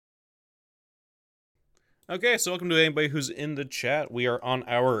Okay, so welcome to anybody who's in the chat. We are on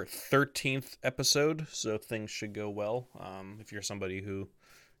our 13th episode, so things should go well. If you're somebody who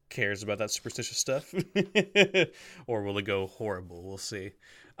cares about that superstitious stuff, or will it go horrible? We'll see.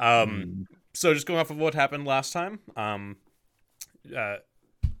 Um, Mm. so just going off of what happened last time, uh,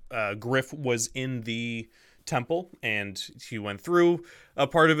 Griff was in the temple and he went through a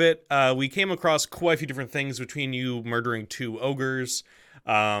part of it. We came across quite a few different things between you murdering two ogres,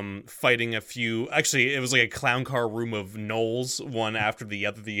 fighting a few. Actually, it was like a clown car room of gnolls, one after the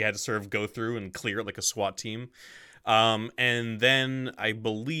other, that you had to sort of go through and clear it like a SWAT team. And then I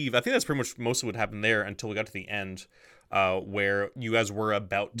think that's pretty much most of what happened there until we got to the end, where you guys were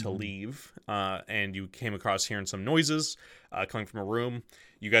about to leave, and you came across hearing some noises coming from a room.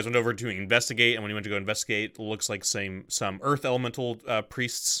 You guys went over to investigate, and when you went to go investigate, it looks like some earth elemental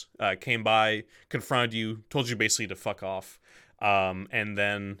priests came by, confronted you, told you basically to fuck off, and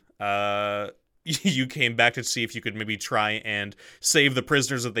then you came back to see if you could maybe try and save the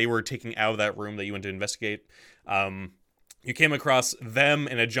prisoners that they were taking out of that room that you went to investigate. Um, you came across them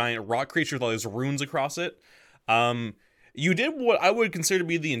and a giant rock creature with all these runes across it. Um, you did what I would consider to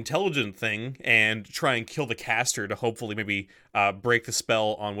be the intelligent thing and try and kill the caster to hopefully maybe break the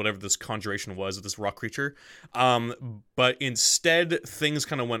spell on whatever this conjuration was of this rock creature. But instead, things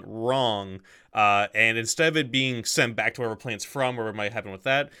kind of went wrong. And instead of it being sent back to wherever plant's from, whatever might happen with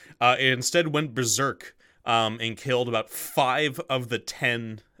that, it instead went berserk and killed about 5 of the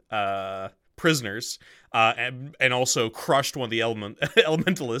 10 prisoners, and also crushed one of the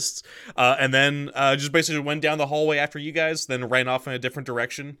elementalists, and then just basically went down the hallway after you guys, then ran off in a different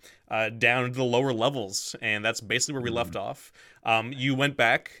direction, down into the lower levels, and that's basically where we left off. You went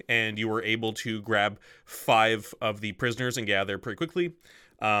back and you were able to grab 5 of the prisoners and get out of there pretty quickly.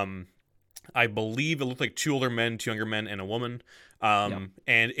 I believe it looked like 2 older men, 2 younger men, and a woman. Yep.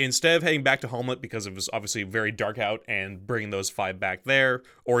 And instead of heading back to Homelet because it was obviously very dark out and bringing those 5 back there,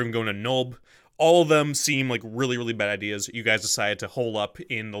 or even going to Nulb, all of them seem like really, really bad ideas. You guys decided to hole up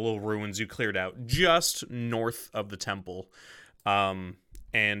in the little ruins you cleared out just north of the temple.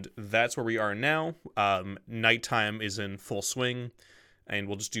 And that's where we are now. Nighttime is in full swing, and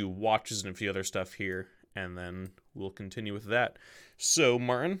we'll just do watches and a few other stuff here, and then we'll continue with that. So,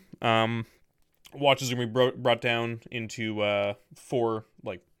 Martin, watches are gonna be brought down into four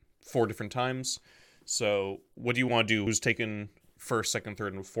different times. So, what do you want to do? Who's taking first, second,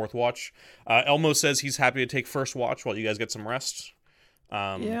 third, and fourth watch? Elmo says he's happy to take first watch while you guys get some rest.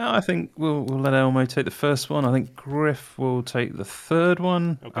 Um, Yeah, I think we'll let Elmo take the first one. I think Griff will take the third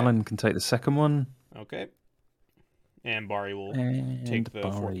one. okay, Alan can take the second one. okay, and Bari will And take the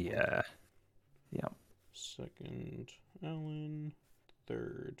fourth Barry, one. yeah. Yeah. Second, Ellen.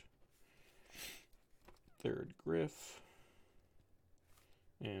 Third, Griff,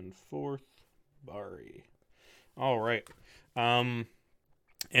 and fourth, Bari. All right. Um,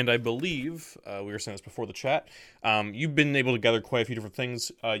 and I believe we were saying this before the chat. You've been able to gather quite a few different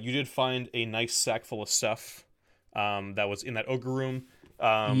things. You did find a nice sack full of stuff that was in that ogre room.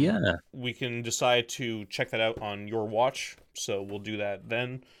 Yeah. We can decide to check that out on your watch, so we'll do that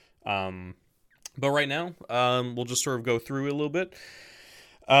then. But right now, we'll just sort of go through it a little bit.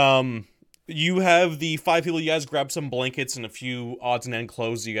 You have the 5 people. You guys grabbed some blankets and a few odds and end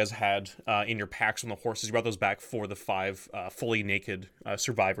clothes you guys had in your packs from the horses. You brought those back for the 5 fully naked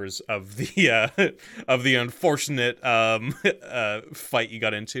survivors of the of the unfortunate fight you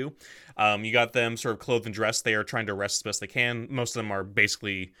got into. You got them sort of clothed and dressed. They are trying to rest as best they can. Most of them are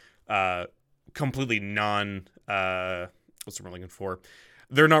basically completely non. What's the word I'm looking for?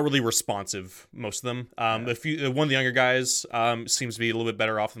 They're not really responsive, most of them. One of the younger guys seems to be a little bit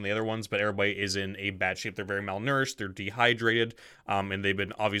better off than the other ones, but everybody is in a bad shape. They're very malnourished, they're dehydrated, and they've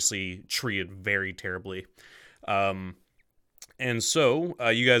been obviously treated very terribly. And so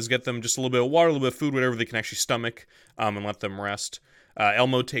you guys get them just a little bit of water, a little bit of food, whatever they can actually stomach, and let them rest.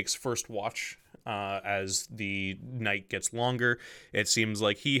 Elmo takes first watch as the night gets longer. It seems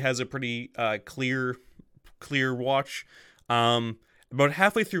like he has a pretty clear watch. About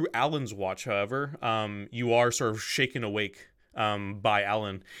halfway through Alan's watch, however, you are sort of shaken awake by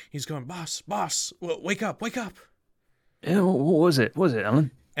Alan. He's going, boss, wake up. Yeah, what was it? What was it,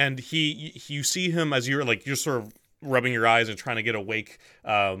 Alan? And you see him as you're sort of rubbing your eyes and trying to get awake,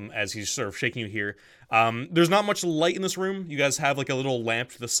 as he's sort of shaking you here. There's not much light in this room. You guys have like a little lamp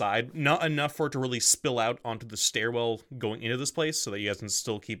to the side, not enough for it to really spill out onto the stairwell going into this place, so that you guys can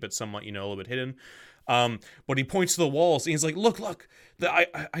still keep it somewhat, a little bit hidden. But he points to the walls and he's like, look,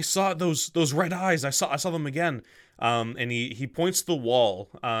 I saw those red eyes. I saw them again. And he points to the wall.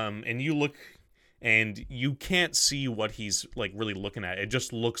 And you look and you can't see what he's like really looking at. It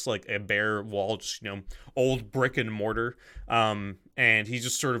just looks like a bare wall, just old brick and mortar. And he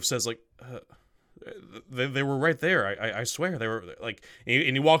just sort of says like, they were right there. I swear they were like,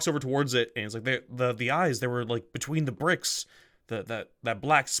 and he walks over towards it, and it's like the eyes, they were like between the bricks, that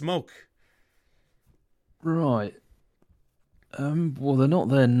black smoke. Right. Well, they're not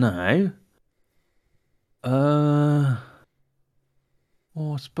there now. Well,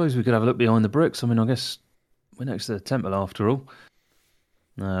 I suppose we could have a look behind the bricks. I mean, I guess we're next to the temple after all.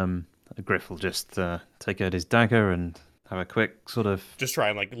 Griff will just take out his dagger and have a quick sort of Just try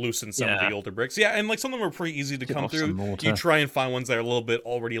and like loosen some of the older bricks. Yeah, and like some of them are pretty easy to come off through. some mortar. You try and find ones that are a little bit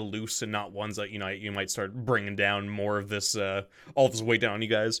already loose and not ones that you might start bringing down more of this all this weight down on you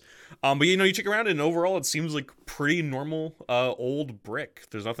guys. But you check around and overall it seems like pretty normal old brick.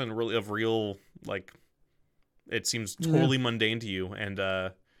 There's nothing really of real like. It seems totally mundane to you, and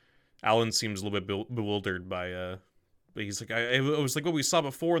Alan seems a little bit bewildered by. But he's like, it was like what we saw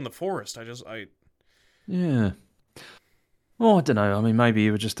before in the forest. Yeah. Well, I don't know. I mean, maybe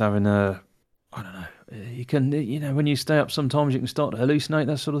you were just having a. I don't know. You can, when you stay up, sometimes you can start to hallucinate,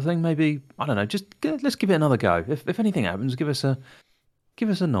 that sort of thing. Maybe I don't know. Just let's give it another go. If anything happens, give us a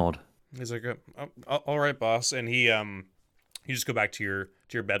nod. He's like, all right, boss, and he you just go back to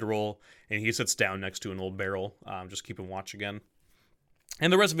your bedroll, and he sits down next to an old barrel, just keeping watch again.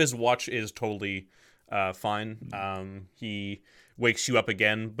 And the rest of his watch is totally fine. He wakes you up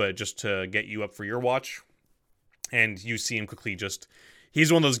again, but just to get you up for your watch. And you see him quickly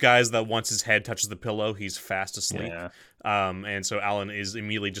he's one of those guys that once his head touches the pillow, he's fast asleep. Yeah. And so Alan is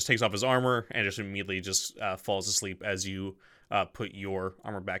immediately just takes off his armor and just immediately just falls asleep as you put your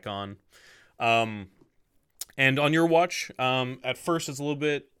armor back on. And on your watch, at first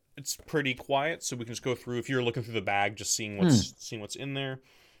it's pretty quiet, so we can just go through. If you're looking through the bag, just seeing what's in there.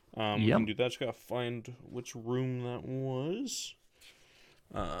 We can do that. Just gotta find which room that was.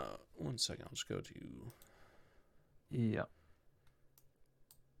 1 second, I'll just go to. Yeah.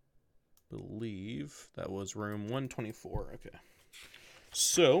 Believe that was room 124. Okay.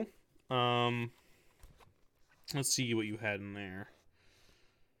 So, let's see what you had in there.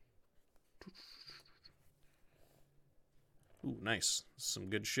 Ooh, nice. Some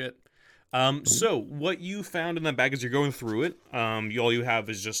good shit. So what you found in that bag as you're going through it, all you have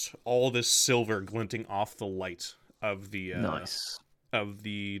is just all this silver glinting off the light of the nice of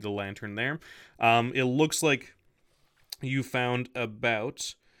the lantern there. It looks like you found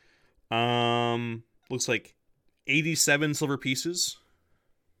about looks like 87 silver pieces.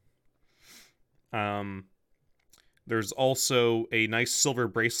 There's also a nice silver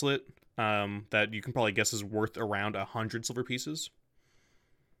bracelet that you can probably guess is worth around 100 silver pieces.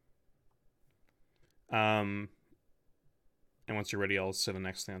 And once you're ready, I'll say the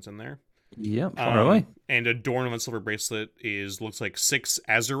next thing that's in there. Yep, far away. And adorned on the silver bracelet looks like 6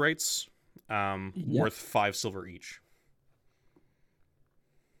 azurites, worth 5 silver each.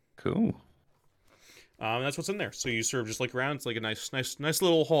 Cool. That's what's in there. So you sort of just look around. It's like a nice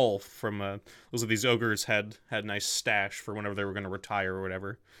little haul from. Looks like these ogres had a nice stash for whenever they were going to retire or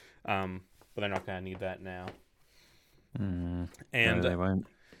whatever. But they're not going to need that now. And no, they won't.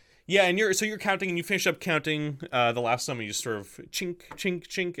 Yeah, and you're counting, and you finish up counting the last time, and you just sort of chink, chink,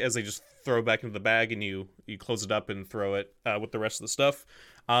 chink as they just throw it back into the bag, and you close it up and throw it with the rest of the stuff.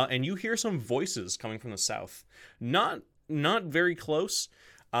 And you hear some voices coming from the south. Not very close,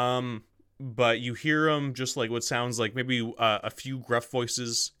 but you hear them just like what sounds like maybe a few gruff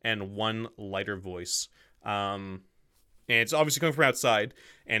voices and one lighter voice. And it's obviously coming from outside,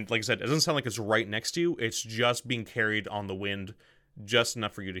 and like I said, it doesn't sound like it's right next to you. It's just being carried on the wind, just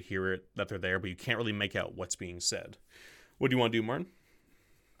enough for you to hear it, that they're there, but you can't really make out what's being said. What do you want to do, Martin?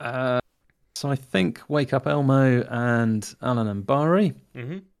 So I think wake up Elmo and Alan and Barry.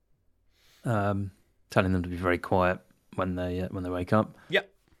 Mm-hmm. Telling them to be very quiet when they wake up. Yeah.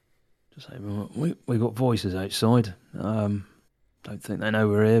 Just say, well, we got voices outside. Don't think they know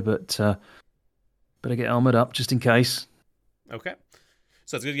we're here, but better get armored up just in case. Okay.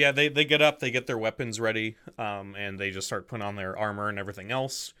 So that's good. Yeah, they get up, they get their weapons ready, and they just start putting on their armor and everything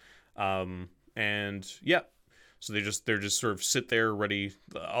else. And yeah, so they're just sort of sit there ready.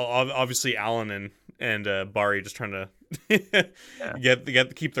 Obviously, Alan and Barry just trying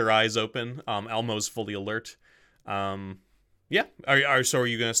to keep their eyes open. Elmo's fully alert. Yeah. Are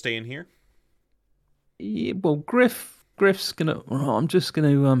you gonna stay in here? Yeah, well, Griff's gonna. I'm just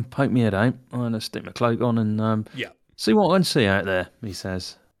gonna poke my head out. I'm gonna stick my cloak on and see what I can see out there. He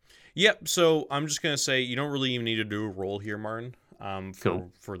says. Yep. So I'm just gonna say you don't really even need to do a roll here, Martin.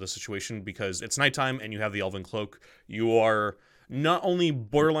 Cool. For the situation, because it's nighttime and you have the elven cloak. You are not only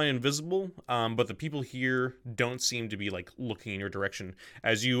borderline invisible, but the people here don't seem to be like looking in your direction.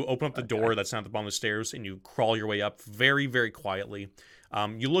 As you open up the door that's down at the bottom of the stairs and you crawl your way up very, very quietly,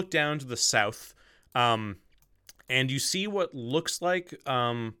 you look down to the south, and you see what looks like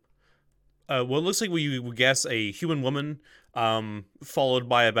what you would guess a human woman, followed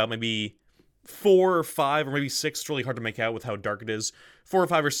by about maybe 4 or 5 or maybe 6. It's really hard to make out with how dark it is. 4 or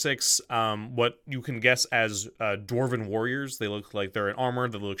 5 or 6, what you can guess as dwarven warriors. They look like they're in armor.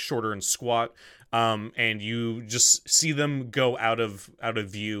 They look shorter and squat, and you just see them go out of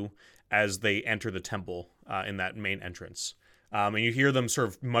view as they enter the temple in that main entrance. And you hear them sort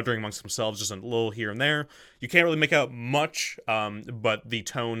of muttering amongst themselves, just a little here and there. You can't really make out much, but the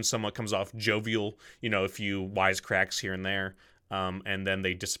tone somewhat comes off jovial, a few wisecracks here and there, and then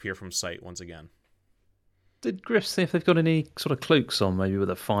they disappear from sight once again. Did Griff see if they've got any sort of cloaks on, maybe with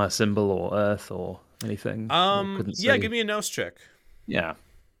a fire symbol or earth or anything? Yeah, give me a nose check. Yeah.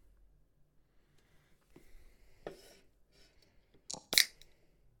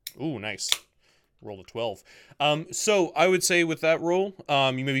 Ooh, nice. Rolled a 12. So I would say with that roll,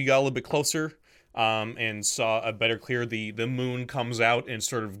 you maybe got a little bit closer, and saw a better clear. The moon comes out and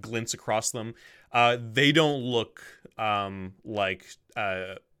sort of glints across them. They don't look like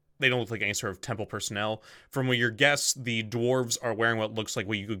any sort of temple personnel. From what your guess, the dwarves are wearing what looks like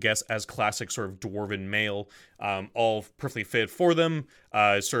what you could guess as classic sort of dwarven mail, all perfectly fit for them,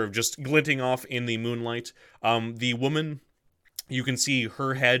 sort of just glinting off in the moonlight. The woman, you can see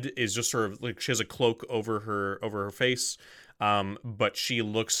her head is just sort of like she has a cloak over her face, but she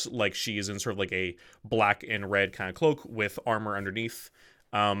looks like she is in sort of like a black and red kind of cloak with armor underneath.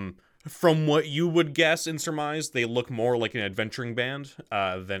 From what you would guess and surmise, they look more like an adventuring band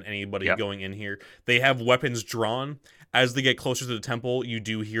than anybody going in here. They have weapons drawn. As they get closer to the temple, you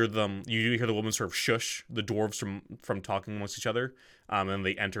do hear the woman sort of shush the dwarves from talking amongst each other, and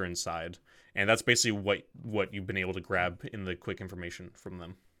they enter inside. And that's basically what you've been able to grab in the quick information from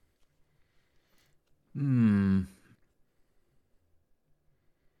them.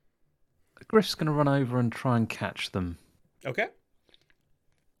 Griff's going to run over and try and catch them. Okay.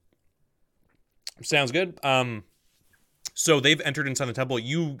 Sounds good. So they've entered inside the temple.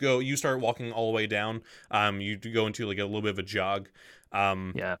 You start walking all the way down. You go into like a little bit of a jog.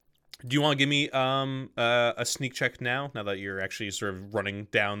 Yeah. Do you want to give me a sneak check now that you're actually sort of running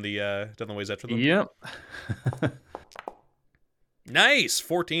down the ways after them? Yep. Nice,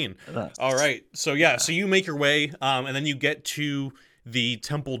 14. All right. So so you make your way, and then you get to the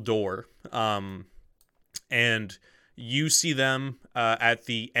temple door, and you see them at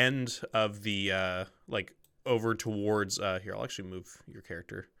the end of the over towards here. I'll actually move your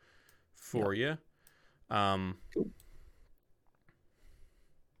character for you. Cool.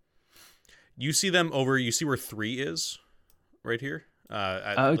 You see them over. You see where 3 is, right here.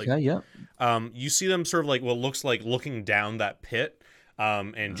 You see them sort of like what looks like looking down that pit,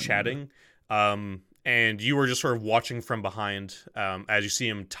 and chatting. And you were just sort of watching from behind, as you see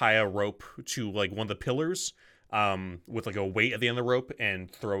him tie a rope to like one of the pillars, with like a weight at the end of the rope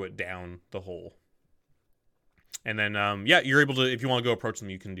and throw it down the hole. And then, you're able to, if you want to go approach them,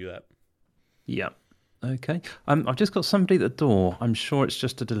 you can do that. Yeah. Okay. I've just got somebody at the door. I'm sure it's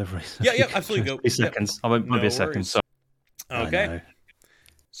just a delivery. Yeah, absolutely. Go. 3 seconds. I won't be a second. So. Okay.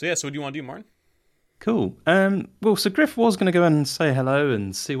 So what do you want to do, Martin? Cool. Well, so Griff was going to go in and say hello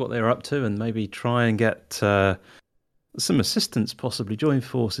and see what they were up to and maybe try and get some assistance, possibly join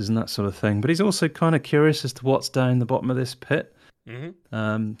forces and that sort of thing. But he's also kind of curious as to what's down the bottom of this pit.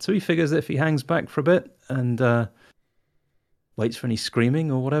 Mm-hmm. So he figures that if he hangs back for a bit and waits for any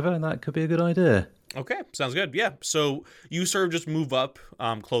screaming or whatever, that could be a good idea. Okay, sounds good. Yeah, so you sort of just move up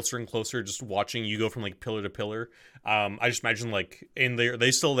closer and closer, just watching you go from like pillar to pillar. I just imagine like in there, they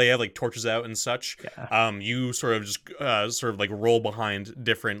have like torches out and such. Yeah. You sort of just like roll behind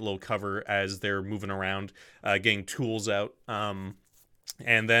different little cover as they're moving around, getting tools out. And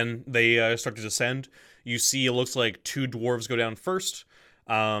then they start to descend. You see, it looks like 2 dwarves go down first,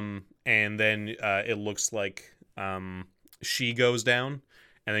 and then it looks like she goes down.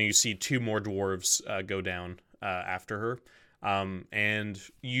 And then you see 2 more dwarves go down after her. And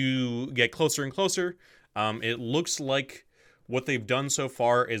you get closer and closer. It looks like what they've done so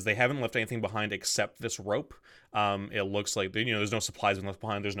far is they haven't left anything behind except this rope. It looks like there's no supplies left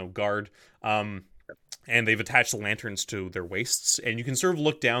behind. There's no guard. And they've attached lanterns to their waists. And you can sort of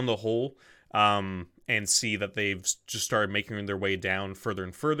look down the hole and see that they've just started making their way down further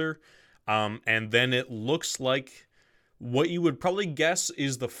and further. And then it looks like what you would probably guess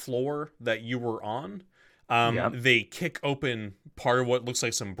is the floor that you were on. They kick open part of what looks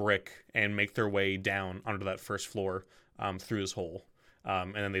like some brick and make their way down onto that first floor, through this hole,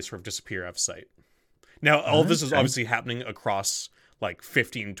 and then they sort of disappear out of sight. Now, all of this is obviously happening across like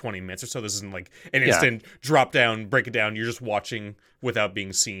 15, 20 minutes or so. This isn't like an instant drop down, break it down. You're just watching without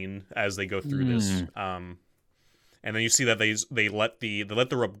being seen as they go through this. And then you see that they let the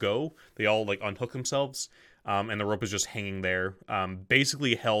rope go. They all like unhook themselves, and the rope is just hanging there,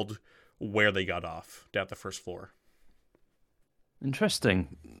 basically held where they got off, down at the first floor. Interesting.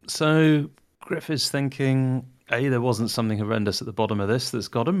 So Griff is thinking, A, there wasn't something horrendous at the bottom of this that's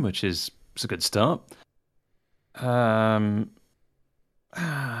got him, which is a good start.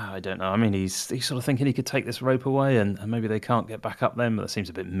 I don't know. I mean, he's sort of thinking he could take this rope away and maybe they can't get back up then, but that seems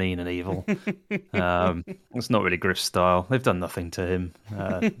a bit mean and evil. It's not really Griff's style. They've done nothing to him.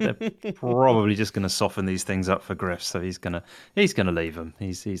 They're probably just going to soften these things up for Griff, so he's gonna leave them.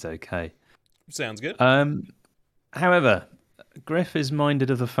 He's okay. Sounds good. However, Griff is minded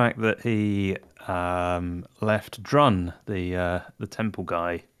of the fact that he left Drun, the temple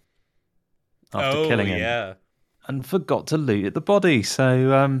guy, after killing him. Yeah. And forgot to loot at the body.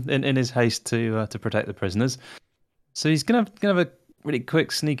 So in his haste to protect the prisoners, so he's gonna have a really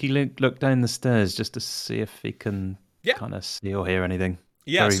quick sneaky look down the stairs just to see if he can kind of see or hear anything.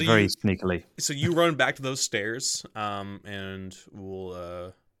 Yeah, very sneakily. So you run back to those stairs, and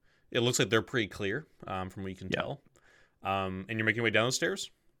we'll. It looks like they're pretty clear, from what you can tell. And you're making your way down the stairs.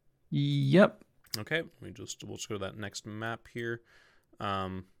 Yep. Okay. We'll just go to that next map here,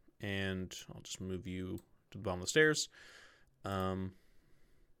 and I'll just move you to the bottom of the stairs. I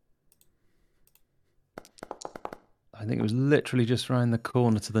think it was literally just around the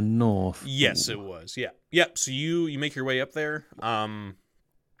corner to the north. Yes, it was. Yeah. Yep. So you make your way up there.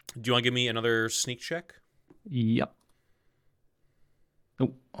 Do you want to give me another sneak check? Yep.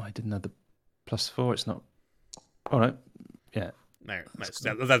 Oh, I didn't have the +4. It's not. All right. Yeah. Nice.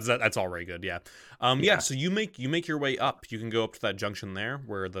 That's already good. Yeah. Yeah. So you make your way up. You can go up to that junction there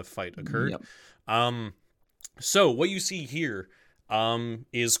where the fight occurred. Yep. So what you see here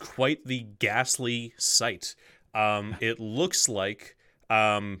is quite the ghastly sight. It looks like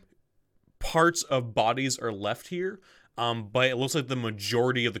parts of bodies are left here, but it looks like the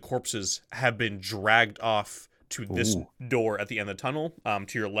majority of the corpses have been dragged off to this door at the end of the tunnel,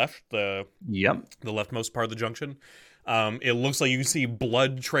 to your left, the leftmost part of the junction. It looks like you can see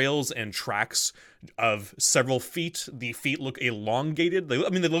blood trails and tracks of several feet. The feet look elongated. They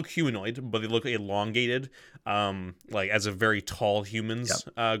look humanoid, but they look elongated, like as if very tall humans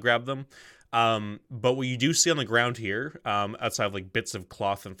grab them. But what you do see on the ground here, outside of like bits of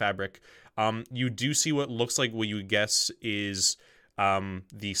cloth and fabric, you do see what looks like what you would guess is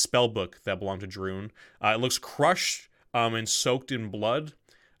the spell book that belonged to Droon. It looks crushed and soaked in blood,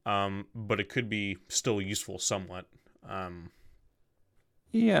 but it could be still useful somewhat.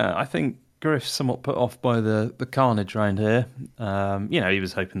 Yeah, I think Griff's somewhat put off by the carnage around here. He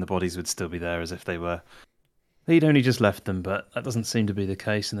was hoping the bodies would still be there as if they were. He'd only just left them, but that doesn't seem to be the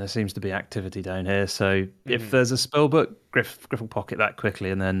case, and there seems to be activity down here. So if there's a spell book, Griff will pocket that quickly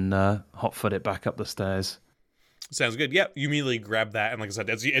and then hot-foot it back up the stairs. Sounds good. Yeah, you immediately grab that, and like I said,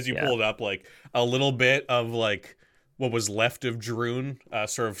 as you pull it up, like a little bit of like what was left of Droon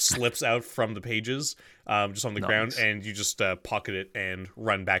sort of slips out from the pages, just on the ground, and you just pocket it and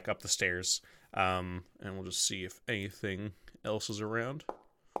run back up the stairs. And we'll just see if anything else is around.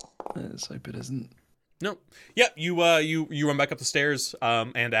 Let's hope it isn't. No. Yeah, you run back up the stairs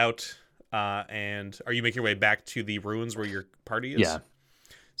and out. And are you making your way back to the ruins where your party is? Yeah.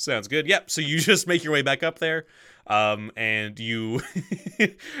 Sounds good. Yep. So you just make your way back up there, and you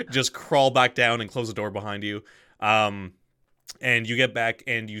just crawl back down and close the door behind you. And you get back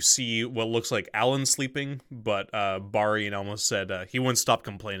and you see what looks like Alan sleeping, but Bari and almost said he wouldn't stop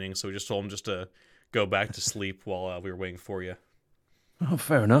complaining, so we just told him just to go back to sleep while we were waiting for you. Oh,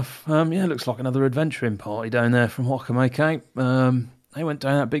 fair enough. It looks like another adventuring party down there from what I can make out. They went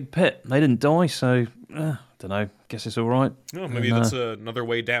down that big pit. They didn't die, so don't know. Guess it's all right. No, maybe that's another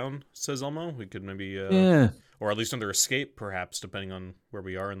way down, says Elmo. We could maybe, or at least another escape, perhaps, depending on where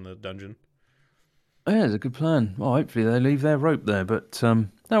we are in the dungeon. Yeah, it's a good plan. Well, hopefully they leave their rope there, but no,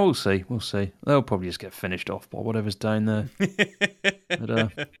 we'll see. We'll see. They'll probably just get finished off by whatever's down there.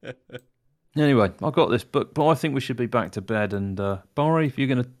 But, anyway, I've got this book, but I think we should be back to bed. And Bari, if you're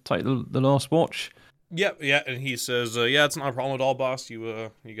going to take the last watch. Yeah, and he says, it's not a problem at all, boss. You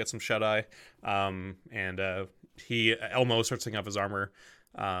get some shut-eye. And Elmo starts taking off his armor,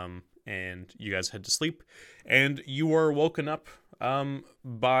 and you guys head to sleep. And you are woken up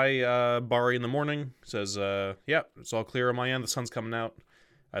by Bari in the morning. Says, it's all clear on my end. The sun's coming out.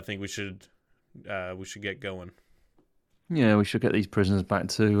 I think we should get going. Yeah, we should get these prisoners back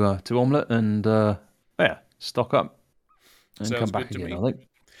to Omelette and stock up. and come Sounds back good to again, me. I think.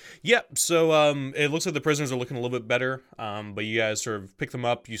 Yeah, so it looks like the prisoners are looking a little bit better, but you guys sort of pick them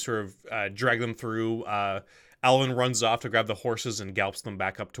up, you sort of drag them through. Alvin runs off to grab the horses and gallops them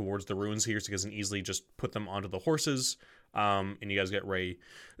back up towards the ruins here so he can easily just put them onto the horses, and you guys get ready.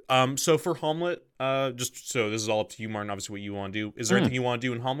 So for Hamlet, just so this is all up to you, Martin, obviously what you want to do. Is there anything you want to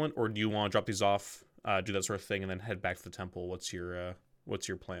do in Hamlet, or do you want to drop these off, do that sort of thing, and then head back to the temple? What's your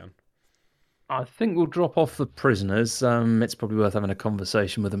plan? I think we'll drop off the prisoners. It's probably worth having a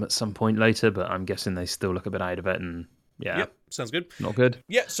conversation with them at some point later, but I'm guessing they still look a bit out of it, and yeah, Yep, sounds good. not good.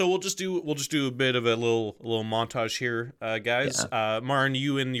 Yeah, so we'll just do a bit of a little montage here, guys. Martin,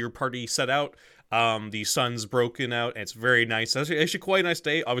 you and your party set out. The sun's broken out, and it's very nice. Actually quite a nice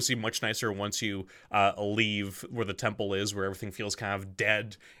day. Obviously, much nicer once you leave where the temple is, where everything feels kind of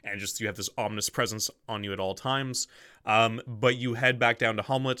dead, and just you have this ominous presence on you at all times. But you head back down to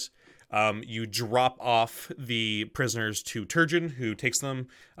Hamlet. You drop off the prisoners to Turgeon, who takes them.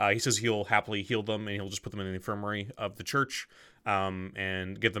 He says he'll happily heal them, and he'll just put them in the infirmary of the church,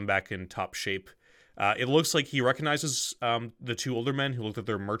 and get them back in top shape. It looks like he recognizes the two older men who looked like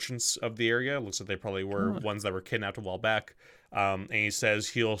they're merchants of the area. It looks like they probably were ones that were kidnapped a while back. And he says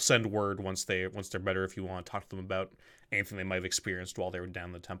he'll send word once they're better if you want to talk to them about anything they might have experienced while they were down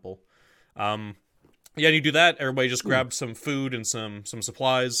in the temple. Yeah, you do that. Everybody just grab some food and some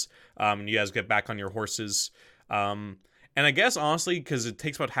supplies, and you guys get back on your horses. And I guess, honestly, because it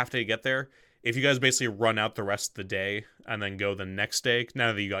takes about half a day to get there, if you guys basically run out the rest of the day and then go the next day,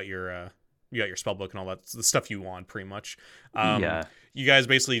 now that you got your spell book and all that, the stuff you want, pretty much. You guys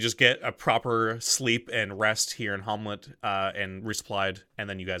basically just get a proper sleep and rest here in Hamlet, and resupplied, and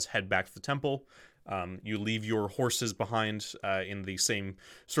then you guys head back to the temple. You leave your horses behind in the same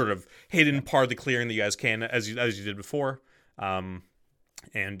sort of hidden part of the clearing that you guys can, as you did before, and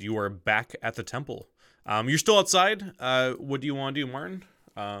you are back at the temple. You're still outside. What do you want to do, Martin?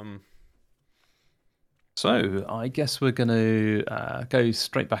 So I guess we're going to go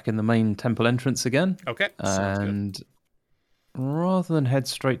straight back in the main temple entrance again. Okay, sounds good. And rather than head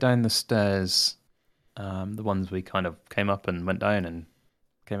straight down the stairs, the ones we kind of came up and went down and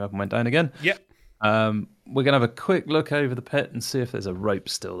came up and went down again. Yep. We're going to have a quick look over the pit and see if there's a rope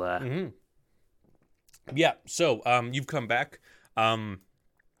still there. Mm-hmm. Yeah, so you've come back, and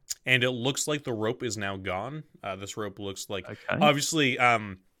it looks like the rope is now gone. This rope looks like, obviously,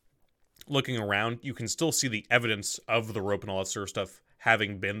 looking around, you can still see the evidence of the rope and all that sort of stuff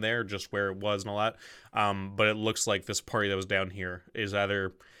having been there, just where it was and all that. But it looks like this party that was down here is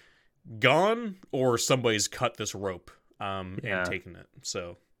either gone or somebody's cut this rope and taken it.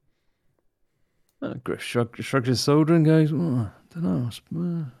 So Griff shrugs his shoulder and goes, "Oh, I don't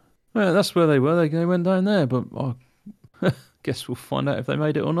know. Well, that's where they were. They went down there, but I guess we'll find out if they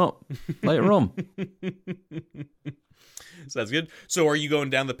made it or not later on." Sounds good. So are you going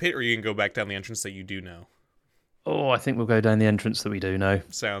down the pit, or are you going to go back down the entrance that you do know? Oh, I think we'll go down the entrance that we do know.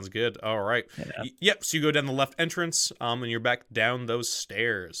 Sounds good. All right. Yeah. Yep, so you go down the left entrance, and you're back down those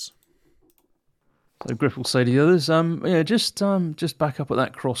stairs. So Griff will say to the others, just back up at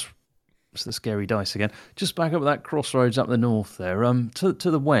that cross. It's the scary dice again. Just back up at that crossroads up the north there. To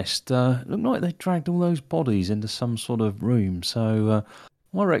the west, looked like they dragged all those bodies into some sort of room. So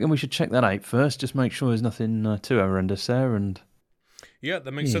I reckon we should check that out first. Just make sure there's nothing too horrendous there. And yeah,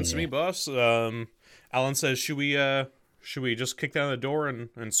 that makes sense to me, boss. Alan says, should we just kick down the door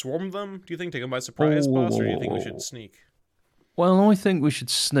and swarm them? Do you think, take them by surprise, boss, or do you think we should sneak? Well, I think we should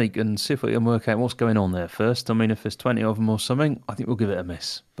sneak and see if we can work out what's going on there first. I mean, if there's 20 of them or something, I think we'll give it a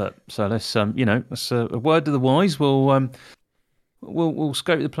miss. But so let's, that's a word to the wise. We'll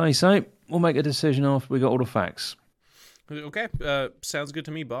scope the place out. We'll make a decision after we got all the facts. Okay, sounds good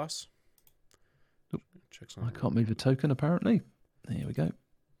to me, boss. I can't move a token, apparently. There we go.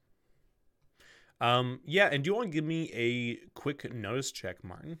 Yeah, and do you want to give me a quick notice check,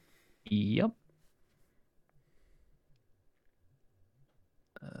 Martin? Yep.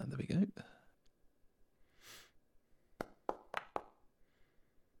 There we go.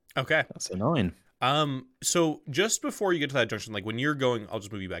 Okay. That's a 9. So just before you get to that junction, like when you're going, I'll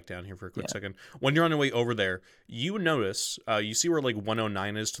just move you back down here for a quick second. When you're on your way over there, you notice, you see where like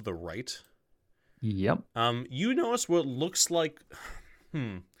 109 is to the right? Yep. You notice what looks like,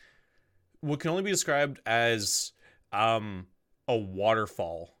 what can only be described as, a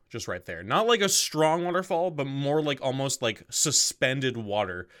waterfall. Just right there. Not like a strong waterfall, but more like almost like suspended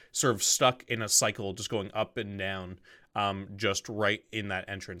water, sort of stuck in a cycle, just going up and down, just right in that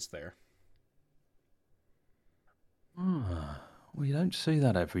entrance there. Well, you don't see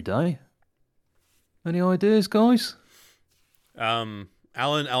that every day. Any ideas, guys?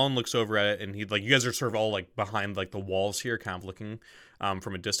 Alan looks over at it, and he like, you guys are sort of all like behind like the walls here, kind of looking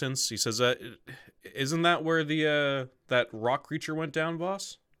from a distance. He says, "Isn't that where the that rock creature went down,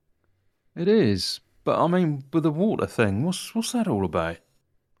 boss?" It is, but I mean, with the water thing, what's that all about?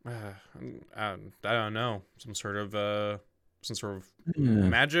 Uh, I don't know. Some sort of Yeah.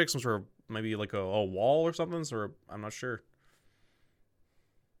 magic, some sort of maybe like a wall or something. I'm not sure.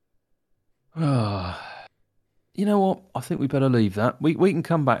 Ah, you know what? I think we better leave that. We can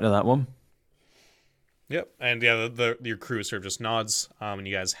come back to that one. Yep, and yeah, the your crew sort of just nods, and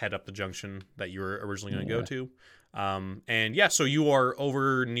you guys head up the junction that you were originally going to go Yeah. to, and yeah, so you are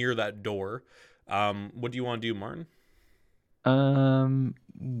over near that door. What do you want to do, Martin?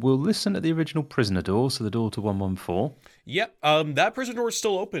 We'll listen at the original prisoner door, so the door to 114. Yep, that prison door is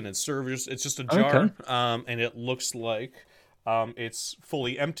still open. It's just Okay. ajar, and it looks like it's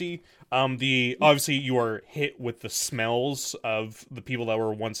fully empty. The obviously you are hit with the smells of the people that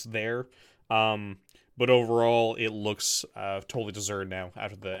were once there. But overall, it looks totally deserted now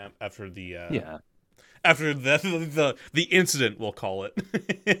Yeah. after the incident, we'll call it.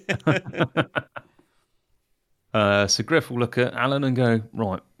 So Griff will look at Alan and go,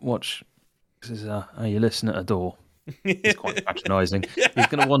 right, watch. This is how you listen at a door. He's quite patronising. He's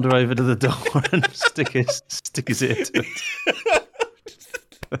going to wander over to the door and stick his ear to it.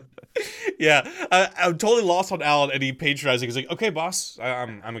 Yeah, I'm totally lost on Alan, and he patronizing. He's like, "Okay, boss,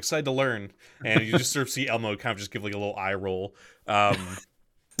 I'm excited to learn." And you just sort of see Elmo kind of just give like a little eye roll.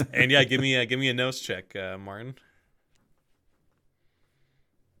 And yeah, give me a nose check, Martin.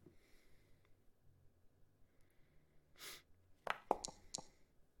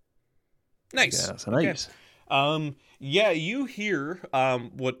 Yeah, Nice. that's an Okay. 8. Yeah, you hear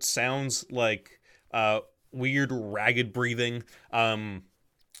what sounds like weird ragged breathing.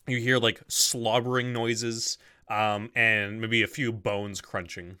 You hear like slobbering noises, and maybe a few bones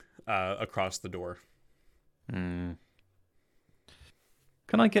crunching across the door. Hmm.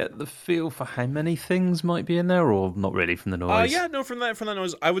 Can I get the feel for how many things might be in there, or not really from the noise? Yeah, no, from that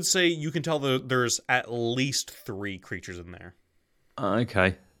noise, I would say you can tell there's at least 3 creatures in there.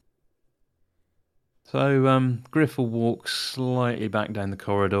 Okay. So Griff will walk slightly back down the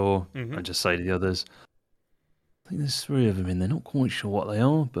corridor Mm-hmm. and just say to the others, I think there's 3 of them in there. Not quite sure what they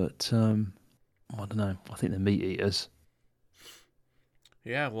are, but I don't know. I think they're meat eaters.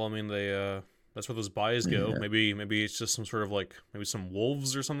 Yeah, well, I mean, that's where those bodies go. Yeah. Maybe it's just some sort of like maybe some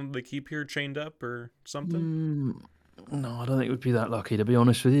wolves or something they keep here chained up or something. No, I don't think we'd be that lucky, to be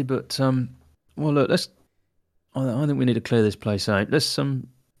honest with you. But well, look, let's. I think we need to clear this place out. Let's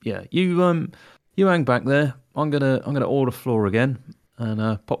yeah, you hang back there. I'm gonna order floor again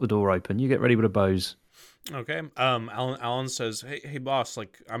and pop the door open. You get ready with the bows. Okay. Alan says, "Hey, boss.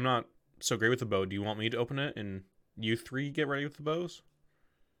 Like, I'm not so great with the bow. Do you want me to open it and you 3 get ready with the bows?"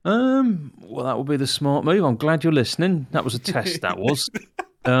 Well, that would be the smart move. I'm glad you're listening. That was a test. That was.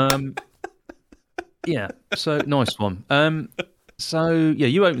 Um, yeah. So nice one. So yeah,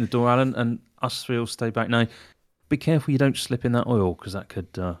 you open the door, Alan, and us 3 will stay back. Now, be careful you don't slip in that oil because that could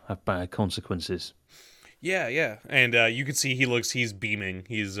have bad consequences. Yeah. And you can see he's beaming.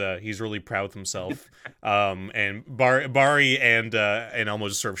 He's really proud of himself. And Bari and Elmo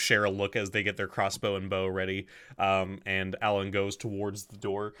just sort of share a look as they get their crossbow and bow ready. And Alan goes towards the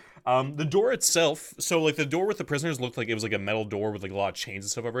door. The door itself, so like the door with the prisoners looked like it was like a metal door with like a lot of chains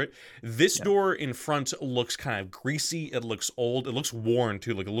and stuff over it. This Yeah. door in front looks kind of greasy. It looks old. It looks worn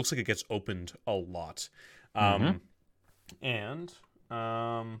too. Like it looks like it gets opened a lot. Mm-hmm. And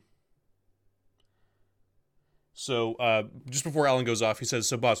So just before Alan goes off, he says,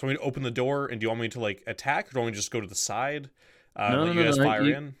 "So, boss, want me to open the door, and do you want me to like attack, or do you want me to just go to the side, No, let no, you guys no. fire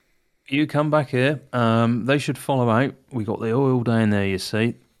in?" You come back here. They should follow out. We got the oil down there, you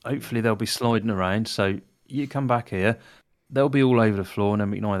see. Hopefully they'll be sliding around. So you come back here. They'll be all over the floor, and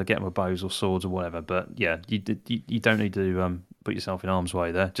then we can either get them with bows or swords or whatever. But yeah, you don't need to put yourself in harm's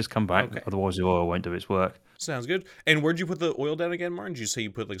way there. Just come back, Okay, otherwise the oil won't do its work. sounds good. And where'd you put the oil down again, Martin? Did you say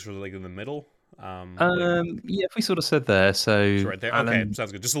you put like sort of like in the middle, like Yeah, if we sort of said there. just So right there? Okay, Alan,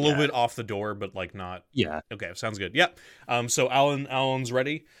 sounds good. Just a little yeah, bit off the door, but like not. yeah, Okay, sounds good. Yep. So Alan's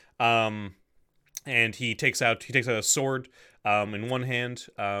ready. And he takes out a sword, in one hand,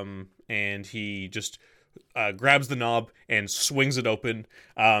 and he just grabs the knob and swings it open.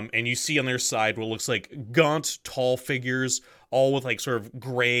 And you see on their side what looks like gaunt, tall figures, all with like sort of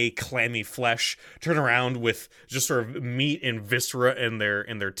gray, clammy flesh, turn around with just sort of meat and viscera in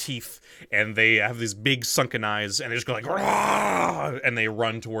their teeth, and they have these big sunken eyes, and they just go like, "Rah!" And they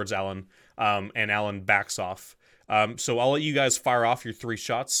run towards Alan. And Alan backs off. So I'll let you guys fire off your 3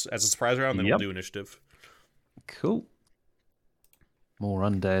 shots as a surprise round, then we'll yep, do initiative. cool. More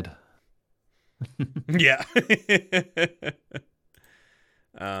undead. Yeah.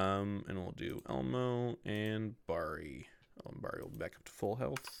 And we'll do Elmo and Bari. Bari will be back up to full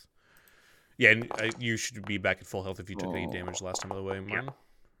health. Yeah, and you should be back at full health if you took any damage last time, by the way, Martin.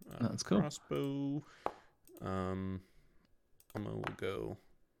 That's cool. Crossbow. Elmo will go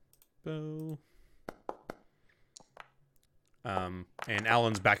bow. And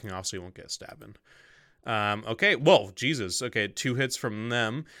Alan's backing off so he won't get stabbing. Okay, well, Jesus. Okay, 2 hits from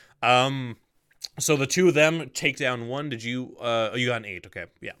them. So the 2 of them take down 1. Did you you got an 8, okay,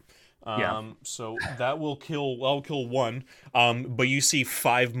 yeah. So that will kill 1. But you see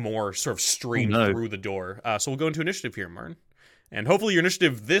 5 more sort of stream through the door. So we'll go into initiative here, Martin. And hopefully your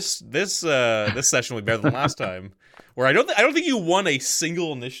initiative this session will be better than last time. Where I don't think you won a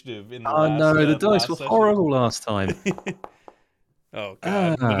single initiative in the last. Oh no, the dice were horrible last time. Oh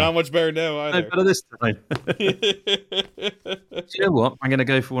god, they're not much better now either. No better this time. Do you know what? I'm going to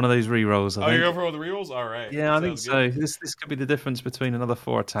go for one of those rerolls. I think. You're going for one of the rerolls? All right. Yeah, I think so. This could be the difference between another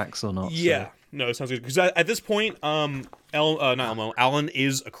 4 attacks or not. Yeah, so. No, it sounds good because at this point, not Elmo, Alan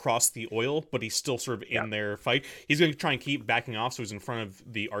is across the oil, but he's still sort of in their fight. He's going to try and keep backing off, so he's in front of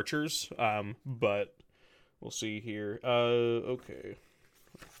the archers. But we'll see here. Okay.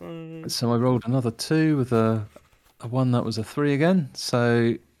 Fine. So I rolled another 2 with a 1 that was a 3 again.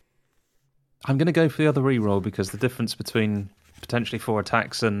 So I'm going to go for the other reroll because the difference between potentially 4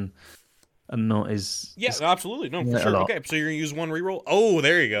 attacks and not is... Yeah, absolutely. No, for sure. Okay, so you're going to use 1 reroll? Oh,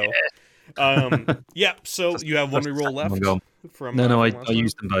 there you go. Yeah, so you have 1 reroll left. No, I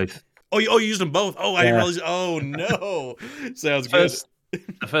used them both. Oh, you used them both? Oh, I didn't realize... Oh, no. Sounds good.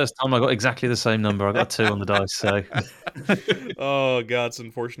 The first time I got exactly the same number. I got 2 on the dice, so... Oh, God, it's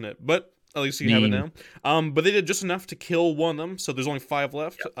unfortunate. But... At least you have it now. But they did just enough to kill 1 of them, so there's only 5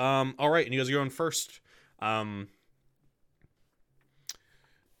 left. Yep. All right, and you guys are going first. And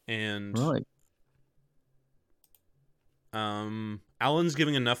right. Alan's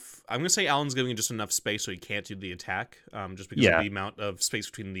giving enough. I'm gonna say Alan's giving just enough space so he can't do the attack. Just because of the amount of space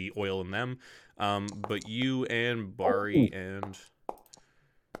between the oil and them. But you and Bari and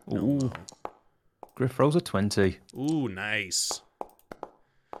Griff rolls a 20. Ooh, nice.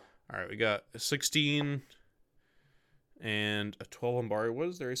 All right, we got a 16 and a 12 on Bari. What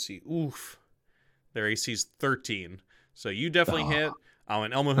is their AC? Oof. Their AC is 13. So you definitely hit.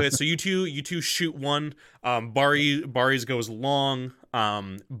 And Elmo hits. So you two shoot 1. Bari's goes long.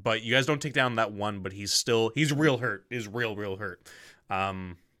 But you guys don't take down that 1, but he's real hurt. He's real hurt.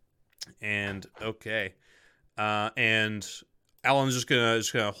 And okay. And Alan's just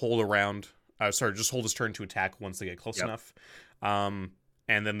gonna hold around. Just hold his turn to attack once they get close enough.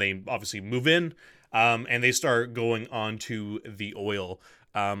 And then they obviously move in, and they start going onto the oil.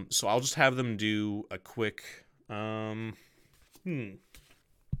 So I'll just have them do a quick... I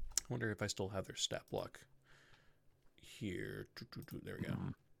wonder if I still have their stat block here. There we go.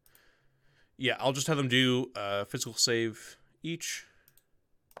 Yeah, I'll just have them do a physical save each.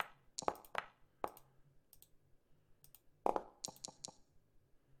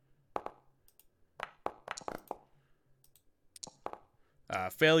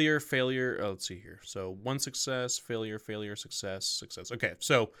 Failure. Oh, let's see here. So 1 success, failure, success. Okay,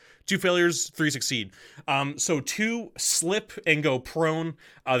 so 2 failures, 3 succeed. So 2 slip and go prone.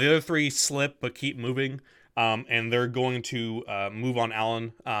 The other 3 slip but keep moving. And they're going to move on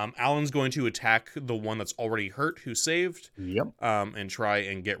Alan. Alan's going to attack the one that's already hurt, who saved. Yep. And try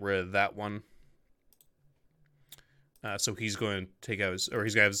and get rid of that one. So he's going to he's going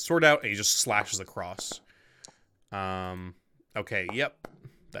to have his sword out, and he just slashes across. Okay, yep.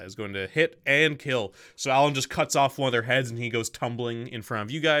 That is going to hit and kill. So Alan just cuts off one of their heads, and he goes tumbling in front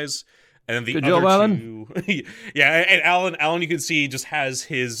of you guys. And then the Good other job, two... yeah, and Alan, you can see, just has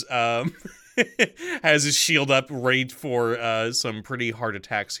his has his shield up, ready for some pretty hard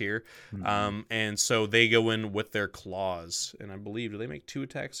attacks here. And so they go in with their claws. And I believe, do they make 2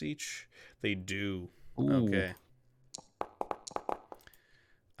 attacks each? They do. Ooh. Okay.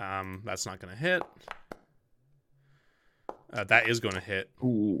 That's not going to hit. That is going to hit.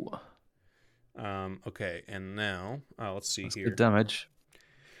 Ooh. Okay, and now let's see That's here. Good damage.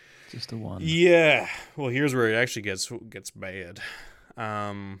 Just a 1. Yeah. Well, here's where it actually gets bad.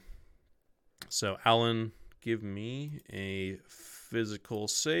 So Alan, give me a physical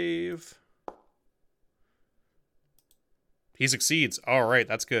save. He succeeds. All right,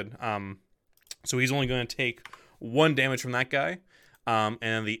 that's good. So he's only going to take 1 damage from that guy.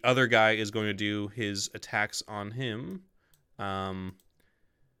 And the other guy is going to do his attacks on him.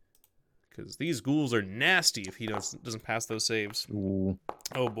 Because these ghouls are nasty if he doesn't pass those saves. Ooh.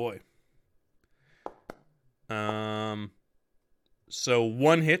 Oh boy. So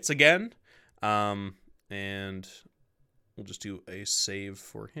 1 hits again. And we'll just do a save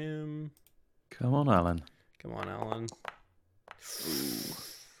for him. Come on, Alan. Come on, Alan.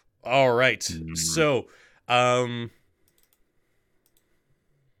 All right. So, for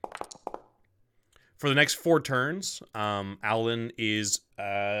the next 4 turns, Alan is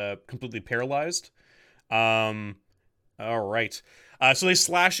completely paralyzed. All right. So they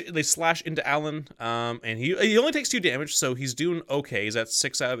slash into Alan, and he only takes 2 damage, so he's doing okay. He's at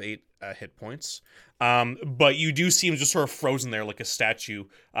 6 out of 8 hit points. But you do see him just sort of frozen there like a statue.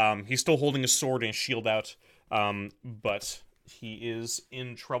 He's still holding his sword and his shield out, but he is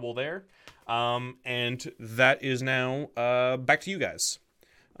in trouble there. And that is now back to you guys.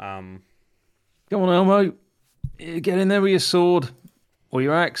 Come on, Elmo. Get in there with your sword or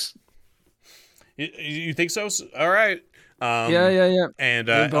your axe. You think so? All right. Yeah. And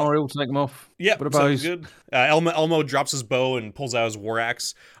Barry will take them off. Yeah, what sounds good. Elmo drops his bow and pulls out his war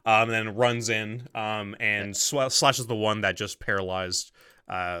axe, and then runs in and slashes the one that just paralyzed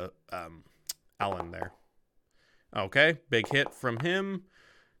Alan there. Okay, big hit from him.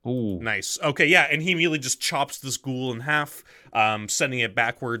 Ooh. Nice. Okay, yeah, and he immediately just chops this ghoul in half, sending it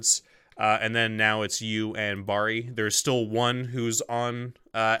backwards. And then now it's you and Bari. There's still one who's on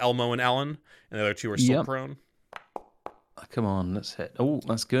Elmo and Alan, and the other 2 are still prone. Come on, let's hit. Oh,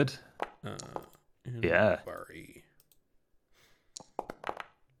 that's good. Yeah. Bari.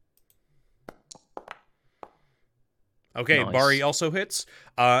 Okay, nice. Bari also hits.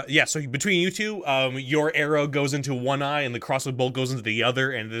 Yeah, so between you two, your arrow goes into one eye and the crossbow bolt goes into the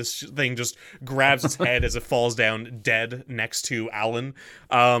other, and this thing just grabs its head as it falls down dead next to Alan.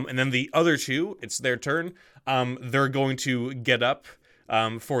 And then the other 2, it's their turn. They're going to get up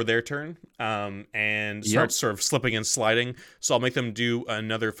for their turn and start sort of slipping and sliding. So I'll make them do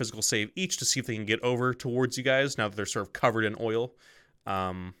another physical save each to see if they can get over towards you guys now that they're sort of covered in oil.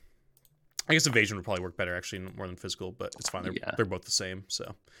 I guess evasion would probably work better, actually, more than physical, but it's fine. They're both the same, so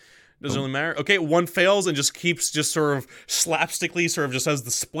it doesn't really matter. Okay, one fails and just keeps just sort of slapstickly, sort of just has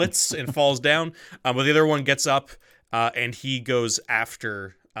the splits and falls down. But the other one gets up and he goes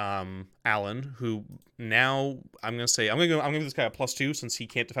after Alan, who now I'm gonna give this guy a +2 since he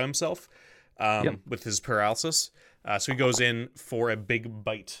can't defend himself with his paralysis. So he goes in for a big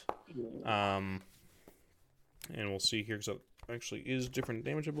bite. And we'll see here, because it actually is different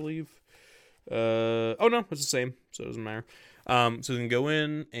damage, I believe. Oh no, it's the same, so it doesn't matter. So he's gonna go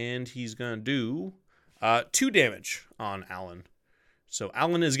in and he's gonna do 2 damage on Alan. So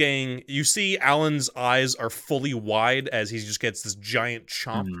Alan is getting, you see Alan's eyes are fully wide as he just gets this giant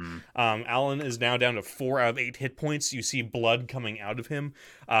chomp. Alan is now down to 4 out of 8 hit points. You see blood coming out of him.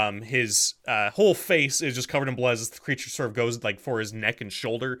 His whole face is just covered in blood as the creature sort of goes like for his neck and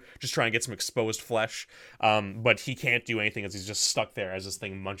shoulder, just trying to get some exposed flesh. But he can't do anything as he's just stuck there as this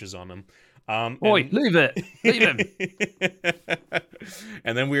thing munches on him. Oi, leave it. Leave him.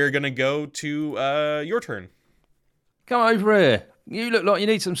 And then we are going to go to your turn. Come over here. You look like you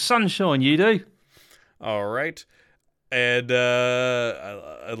need some sunshine, you do. All right. And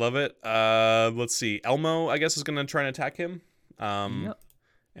I love it. Let's see. Elmo, I guess, is going to try and attack him. And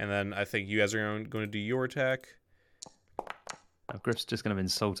then I think you guys are going to do your attack. Oh, Griff's just going to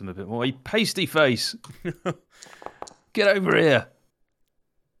insult him a bit more. You pasty face. Get over here.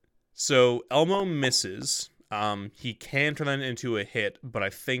 So Elmo misses. He can turn that into a hit, but I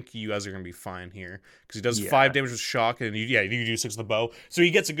think you guys are going to be fine here. Because he does 5 damage with shock, and you do 6 with the bow. So he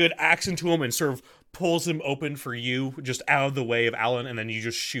gets a good axe into him and sort of pulls him open for you, just out of the way of Alan, and then you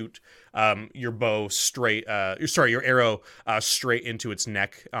just shoot your bow straight, your arrow straight into its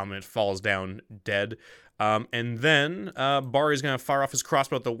neck, and it falls down dead. And then Bari's going to fire off his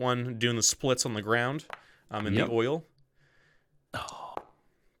crossbow at the one doing the splits on the ground in the oil.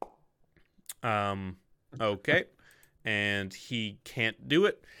 Okay, and he can't do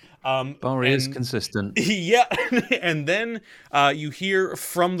it. Bari is consistent. Yeah, and then you hear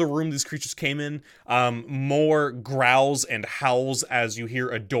from the room these creatures came in more growls and howls as you hear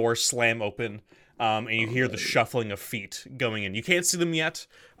a door slam open, and you hear the shuffling of feet going in. You can't see them yet,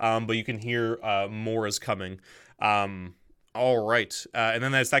 but you can hear more is coming. All right, and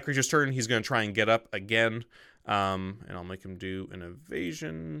then that's that creature's turn. He's going to try and get up again, and I'll make him do an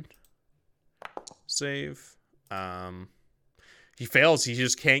evasion save. He fails. He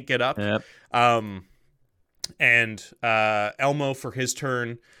just can't get up. Yep. And Elmo, for his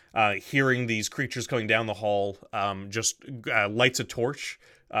turn, hearing these creatures going down the hall, just lights a torch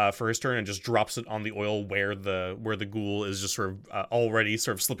for his turn and just drops it on the oil where the ghoul is just sort of already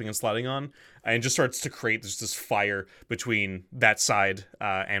sort of slipping and sliding on, and just starts to create this fire between that side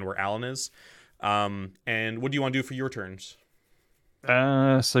and where Alan is. And what do you want to do for your turns?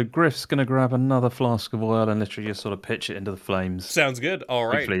 So Griff's going to grab another flask of oil and literally just sort of pitch it into the flames. Sounds good. All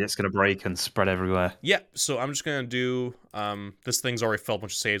right. Hopefully it's going to break and spread everywhere. Yeah, so I'm just gonna do this thing's already felt a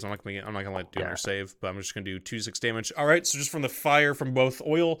bunch of saves. I'm not gonna let it do another save, but I'm just gonna do 2d6 damage. Alright, so just from the fire from both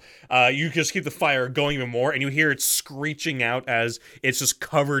oil, you just keep the fire going even more, and you hear it screeching out as it's just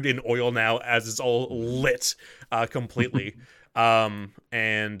covered in oil now as it's all lit completely.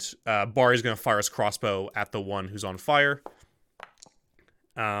 And Barry's gonna fire his crossbow at the one who's on fire.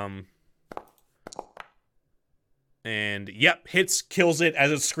 And yep, hits, kills it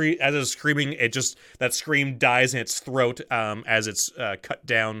as it's screaming. It just, that scream dies in its throat as it's cut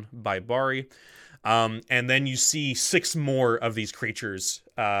down by Bari. And then you see 6 more of these creatures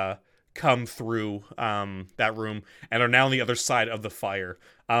come through that room and are now on the other side of the fire.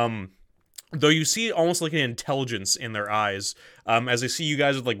 Though you see almost like an intelligence in their eyes as they see you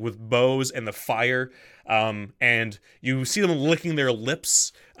guys with bows and the fire. And you see them licking their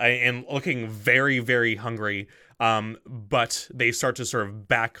lips and looking very, very hungry. But they start to sort of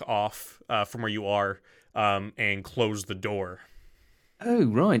back off from where you are and close the door. Oh,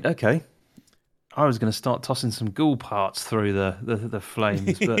 right, okay. I was going to start tossing some ghoul parts through the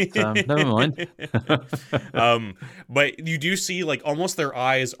flames, but never mind. But you do see, almost their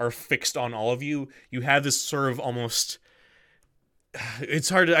eyes are fixed on all of you. You have this sort of almost... It's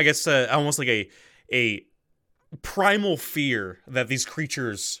hard to, I guess, almost like a primal fear that these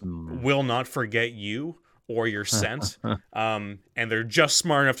creatures will not forget you or your scent, and they're just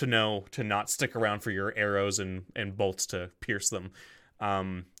smart enough to know to not stick around for your arrows and bolts to pierce them.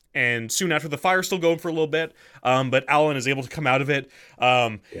 And soon after, the fire's still going for a little bit, but Alan is able to come out of it,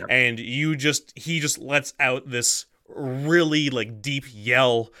 and he just lets out this really deep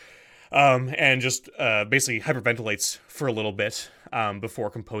yell, and just basically hyperventilates for a little bit before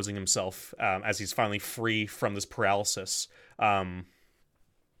composing himself as he's finally free from this paralysis.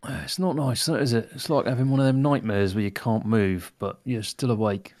 It's not nice, is it? It's like having one of them nightmares where you can't move, but you're still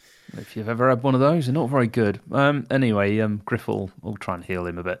awake. If you've ever had one of those, they're not very good. Anyway, Griff will try and heal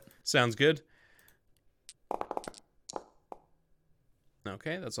him a bit. Sounds good.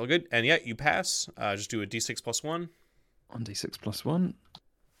 Okay, that's all good. And yeah, you pass. Just do a d6 plus 1. 1d6 plus 1.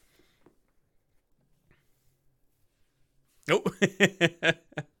 Nope.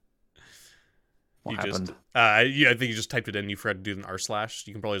 What happened? I think you just typed it in. You forgot to do an r/.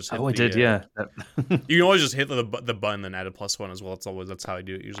 You can probably just hit I did, yeah. You can always just hit the button and add a +1 as well. That's how I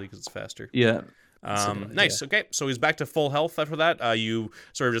do it usually because it's faster. Yeah. Nice. Okay, so he's back to full health after that. You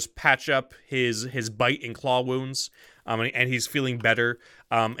sort of just patch up his bite and claw wounds, and he's feeling better.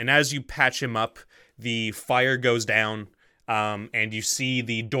 And as you patch him up, the fire goes down, and you see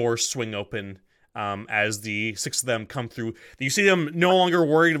the door swing open. As the 6 of them come through, you see them no longer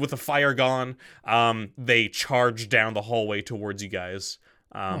worried with the fire gone. They charge down the hallway towards you guys.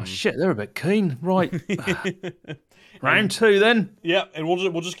 Oh shit, they're a bit keen, right? Round 2 then. Yeah, and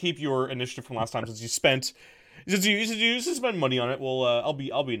we'll just keep your initiative from last time since you spent money on it. I'll be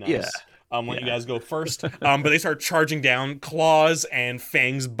nice. Yeah. Let you guys go first. But they start charging down, claws and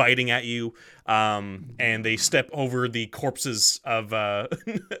fangs biting at you. And they step over the corpses of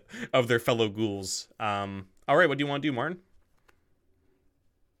of their fellow ghouls. All right, what do you want to do, Martin?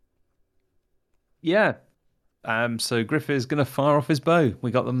 Yeah. So Griff is going to fire off his bow.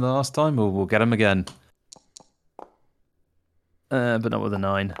 We got them the last time, or we'll get them again. But not with a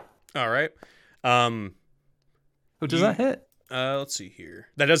 9. All right. Does that hit? Let's see here.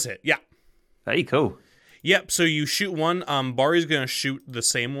 That does hit. Yeah. Hey, cool. Yep. So you shoot one. Bari's gonna shoot the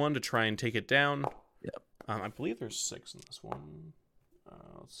same one to try and take it down. Yep. I believe there's 6 in this one.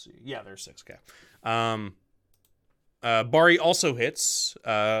 Let's see. Yeah, there's 6. Okay. Bari also hits,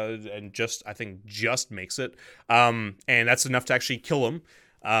 and I think just makes it. And that's enough to actually kill him.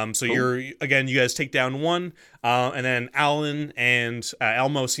 So cool. You guys take down one, and then Alan and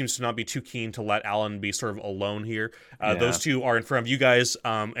Elmo seems to not be too keen to let Alan be sort of alone here. Those 2 are in front of you guys,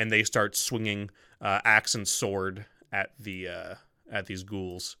 and they start swinging axe and sword at these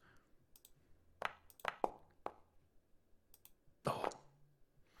ghouls.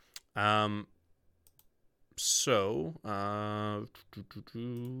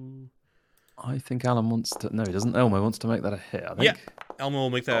 I think Alan wants to... No, he doesn't. Elmo wants to make that a hit, I think. Yeah, Elmo will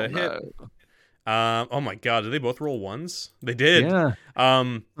make that a hit. Oh my god, did they both roll 1s? They did. Yeah.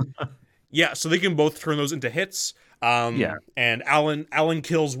 Yeah, so they can both turn those into hits. And Alan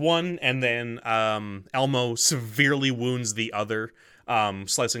kills one, and then Elmo severely wounds the other,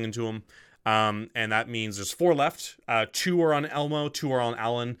 slicing into him. And that means there's 4 left. 2 are on Elmo, 2 are on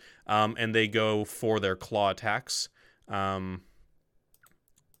Alan, and they go for their claw attacks. They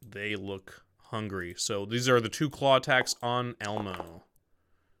look hungry. So these are the 2 claw attacks on Elmo.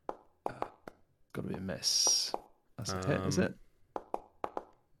 Got to be a miss. That's a hit, is it? Let's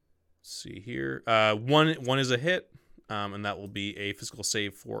see here. One is a hit, and that will be a physical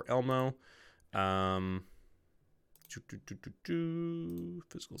save for Elmo.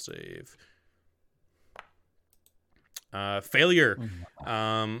 Physical save. Failure.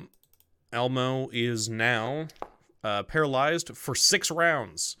 Elmo is now paralyzed for 6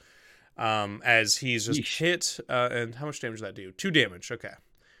 rounds. As he's just hit. And how much damage did that do? 2 damage. Okay.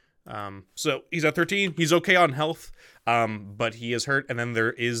 So he's at 13. He's okay on health, but he is hurt. And then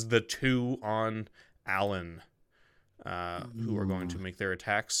there is the 2 on Alan, who are going to make their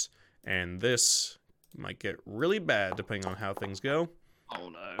attacks. And this might get really bad depending on how things go. Oh,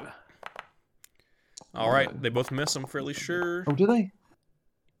 no. All right. They both miss, I'm fairly sure. Oh, do they?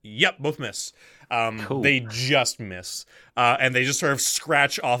 Yep, both miss. Cool. They just miss. And they just sort of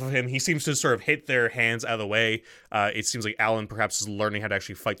scratch off of him. He seems to sort of hit their hands out of the way. It seems like Alan perhaps is learning how to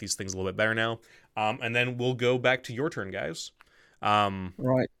actually fight these things a little bit better now. And then we'll go back to your turn, guys.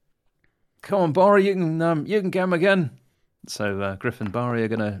 Right. Come on, Barry, you can get him again. So Griff and Barry are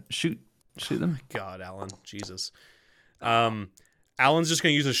going to shoot them. Oh God, Alan. Jesus. Alan's just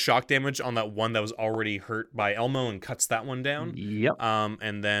going to use his shock damage on that one that was already hurt by Elmo and cuts that one down. Yep.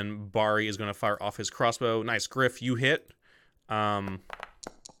 And then Barry is going to fire off his crossbow. Nice, Griff, you hit. Good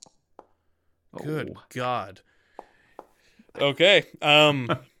God. Okay.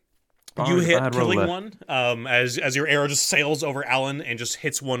 You hit, killing one. As your arrow just sails over Alan and just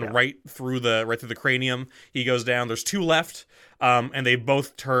hits one right through the cranium. He goes down. There's 2 left. And they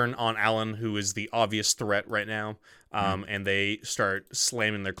both turn on Alan, who is the obvious threat right now. And they start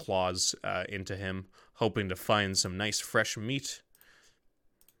slamming their claws into him, hoping to find some nice fresh meat.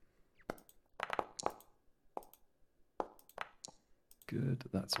 Good.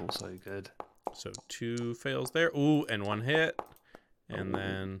 That's also good. So 2 fails there. Ooh, and 1 hit. And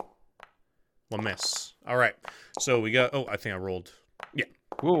then 1 miss. All right. So we got... Oh, I think I rolled... Yeah.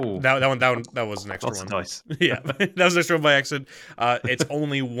 Whoa. That was an extra Lots one. of dice. Yeah, that was an extra one by accident. It's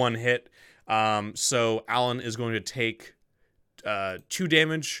only 1 hit. So Alan is going to take 2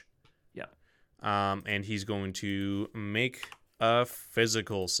 damage. Yeah. And he's going to make a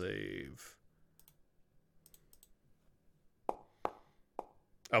physical save.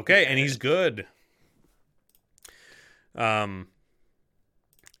 Okay, and he's good. And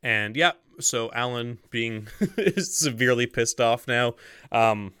yeah, so Alan being severely pissed off now,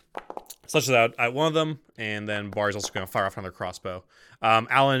 slashes out at one of them, and then Bar's also going to fire off another crossbow.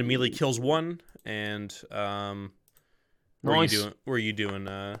 Alan immediately kills one, and what are you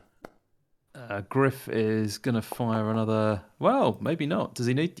doing? Griff is going to fire another... Well, maybe not. Does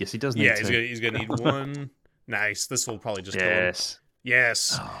he need... Yes, he does need to. Yeah, he's going to need 1. Nice. This will probably just kill him.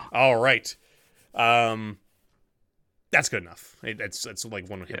 Yes. Oh. All right. That's good enough. It's like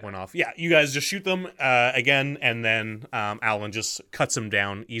 1 hit went off. Yeah, you guys just shoot them again, and then Alan just cuts him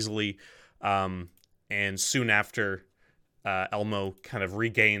down easily. And soon after, Elmo kind of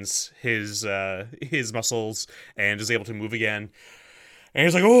regains his muscles and is able to move again. And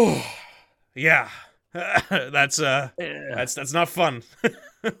he's like, "Oh, yeah, that's not fun."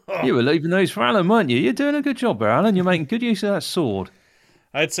 Oh. You were leaving those for Alan, weren't you? You're doing a good job there, Alan. You're making good use of that sword.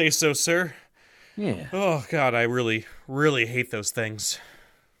 I'd say so, sir. Yeah. Oh, God, I really, really hate those things.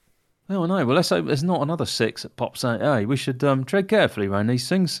 Oh, no. Well, let's hope there's not another 6 that pops out. Hey, we should tread carefully around these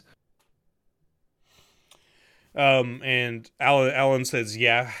things. And Alan says,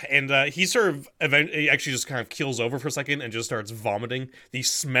 yeah. And he sort of he actually just kind of keels over for a second and just starts vomiting. The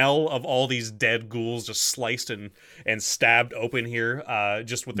smell of all these dead ghouls just sliced and stabbed open here,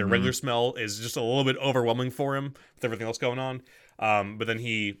 just with their regular smell, is just a little bit overwhelming for him with everything else going on. But then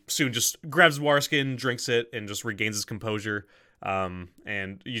he soon just grabs Warskin, drinks it, and just regains his composure.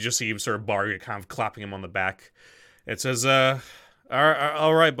 And you just see him sort of Barry kind of clapping him on the back. It says, all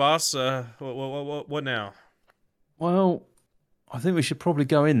right, boss. What now? Well, I think we should probably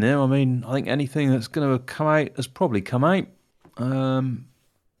go in there. I mean, I think anything that's going to come out has probably come out.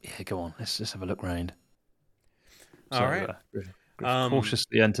 Yeah, go on. Let's just have a look round. All right. Griff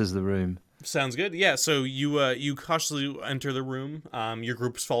cautiously enters the room. Sounds good. Yeah, so you cautiously enter the room. Your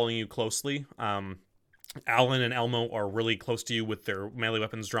group's following you closely. Alan and Elmo are really close to you with their melee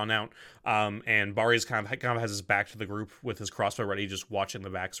weapons drawn out. And Barry's kind of has his back to the group with his crossbow ready, just watching the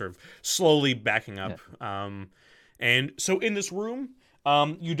back, sort of slowly backing up. Yeah. And so in this room,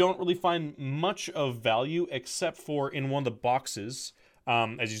 you don't really find much of value except for in one of the boxes,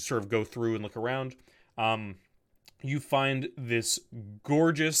 as you sort of go through and look around. You find this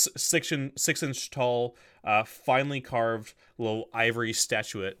gorgeous 6-inch tall, finely carved little ivory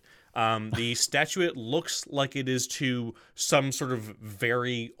statuette The statuette looks like it is to some sort of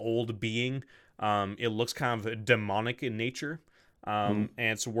very old being. It looks kind of demonic in nature, and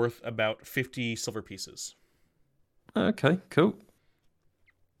it's worth about 50 silver pieces. Okay, cool.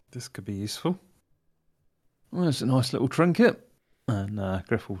 This could be useful. Well, it's a nice little trinket. And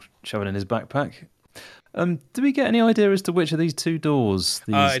Griff will shove it in his backpack. Do we get any idea as to which of these two doors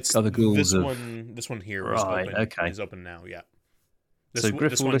these other ghouls this have... one. This one here Right, is open. okay. Is open now. Yeah. So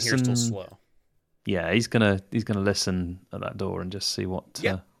Griff this will one here is still listen- slow. Yeah, he's gonna listen at that door and just see what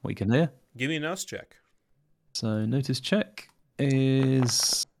he can hear. Give me a notice check. So notice check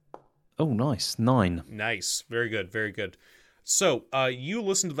is nice 9. Nice. Very good. Very good. So, you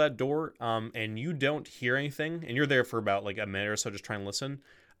listen to that door, and you don't hear anything, and you're there for about like a minute or so just trying to listen.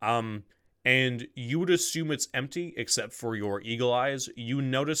 And you would assume it's empty except for your eagle eyes. You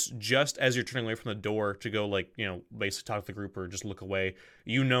notice just as you're turning away from the door to go, like, basically talk to the group or just look away,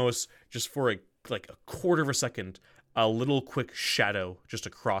 you notice just for a quarter of a second, a little quick shadow just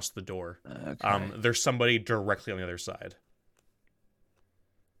across the door. Okay. There's somebody directly on the other side.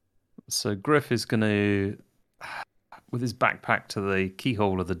 So Griff is going to, with his backpack to the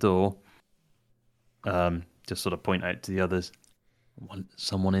keyhole of the door, just sort of point out to the others,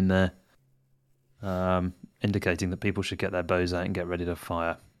 someone in there, indicating that people should get their bows out and get ready to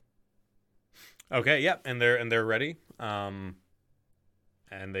fire. Okay, yeah, and they're ready. And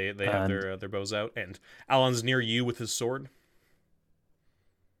they have their bows out, and Alan's near you with his sword.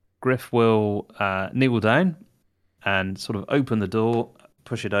 Griff will kneel down and sort of open the door,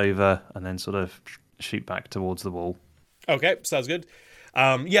 push it over, and then sort of shoot back towards the wall. Okay, sounds good.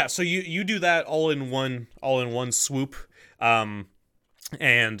 Yeah, so you do that all in one swoop.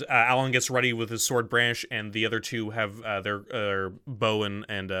 And Alan gets ready with his sword branch, and the other two have their bow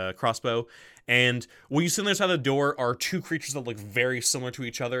and crossbow. And when you see on the other side of the door are two creatures that look very similar to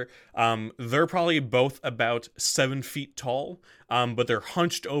each other. They're probably both about 7 feet tall, but they're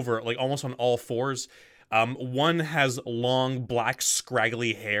hunched over, like almost on all fours. One has long, black,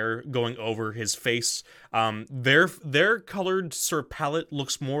 scraggly hair going over his face. Their colored sort of palette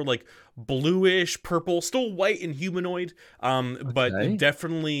looks more like bluish, purple, still white and humanoid, but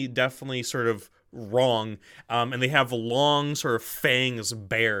definitely sort of wrong. And they have long sort of fangs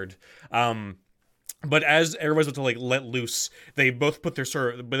bared. But as everybody's about to like let loose, they both put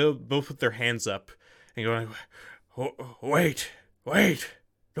their hands up and go, wait,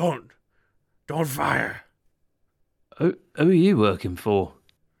 don't fire. Who are you working for?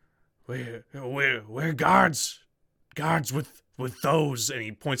 We're guards with those, and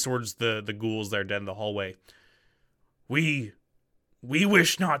he points towards the ghouls that are dead in the hallway. We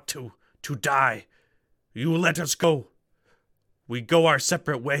wish not to die. You let us go. We go our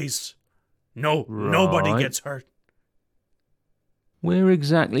separate ways. Nobody gets hurt. Where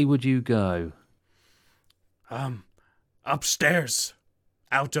exactly would you go? Upstairs,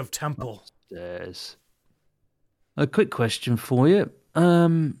 out of temple. Upstairs. A quick question for you.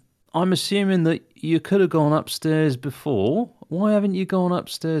 I'm assuming that you could have gone upstairs before. Why haven't you gone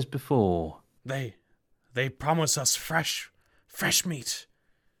upstairs before? They promise us fresh meat.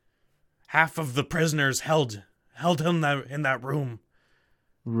 Half of the prisoners held in that room.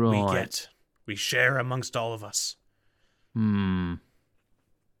 Right. We share amongst all of us.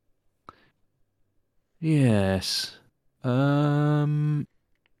 Yes. Well,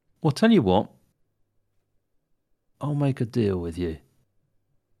 tell you what. I'll make a deal with you.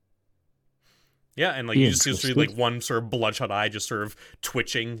 Yeah, and you just see like one sort of bloodshot eye just sort of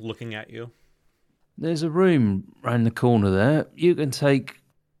twitching, looking at you. There's a room round the corner there. You can take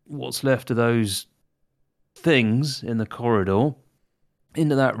what's left of those things in the corridor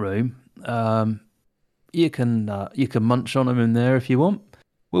into that room. You can munch on them in there if you want.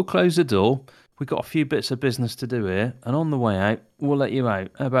 We'll close the door. We've got a few bits of business to do here, and on the way out, we'll let you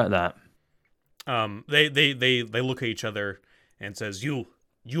out. How about that? They look at each other and says, "You'll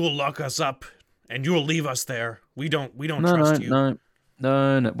lock us up and you'll leave us there. We don't trust you."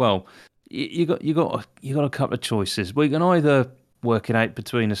 No. Well, you got a couple of choices. We can either work it out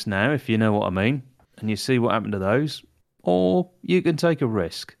between us now, if you know what I mean, and you see what happened to those, or you can take a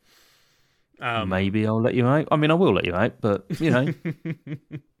risk. Maybe I'll let you out. I mean, I will let you out, but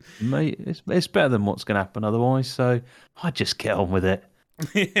mate, it's better than what's going to happen otherwise. So I just get on with it.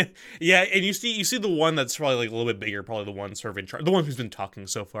 Yeah, and you see the one that's probably like a little bit bigger, probably the one sort of in charge, the one who's been talking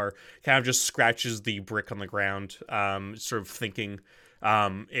so far, kind of just scratches the brick on the ground, sort of thinking.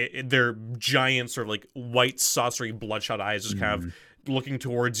 Their giant sort of like white saucery bloodshot eyes just kind of looking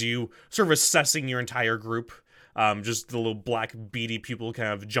towards you, sort of assessing your entire group. Just the little black beady pupil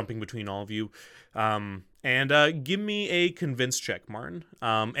kind of jumping between all of you. And And give me a convince check, Martin.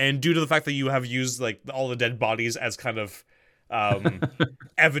 And due to the fact that you have used like all the dead bodies as kind of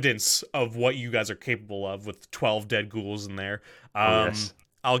evidence of what you guys are capable of, with 12 dead ghouls in there, Yes.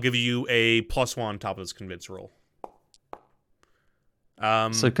 I'll give you a +1 on top of this convince roll.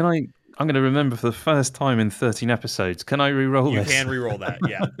 So can I? I'm going to remember for the first time in 13 episodes. Can I re-roll You this? can re-roll that,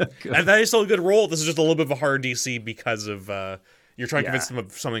 yeah. And that is still a good roll. This is just a little bit of a harder DC because of you're trying to convince them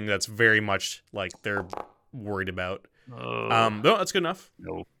of something that's very much like they're worried about. No, that's good enough.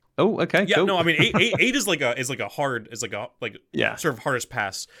 No. Oh, okay. Yeah, cool. no, I mean eight is like a hard, is like a sort of hardest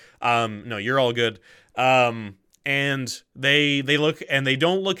pass. No, you're all good. And they look, and they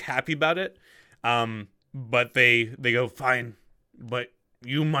don't look happy about it. But they go, fine, but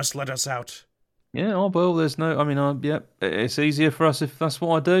you must let us out. Yeah. Oh well, there's no. I mean, yeah, it's easier for us if that's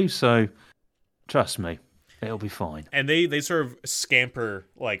what I do. So trust me, it'll be fine. And they sort of scamper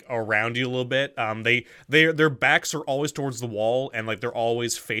like around you a little bit. Their backs are always towards the wall, and like they're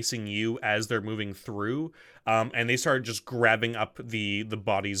always facing you as they're moving through. And they start just grabbing up the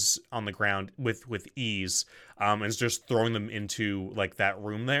bodies on the ground with ease. And it's just throwing them into like that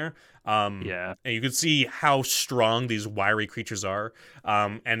room there. Yeah. And you can see how strong these wiry creatures are.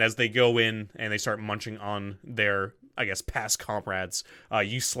 And as they go in and they start munching on their, I guess, past comrades,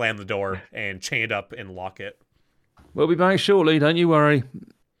 you slam the door and chain it up and lock it. We'll be back shortly. Don't you worry.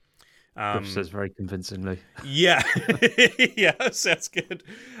 Griff says very convincingly. Yeah, yeah, sounds good.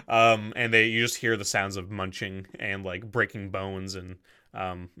 And you just hear the sounds of munching and like breaking bones and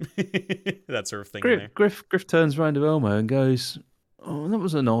that sort of thing. Griff turns round to Elmo and goes, "Oh, that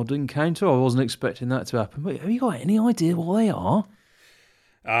was an odd encounter. I wasn't expecting that to happen. But have you got any idea what they are?"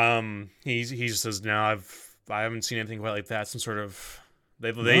 He just says, "No, I haven't seen anything quite like that. Some sort of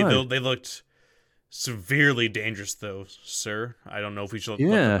they looked severely dangerous, though, sir. I don't know if we should let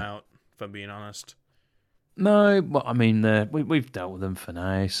them out. If I'm being honest." No, well, I mean, we've dealt with them for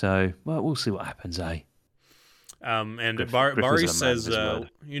now, so we'll see what happens, eh? And Barry says, well.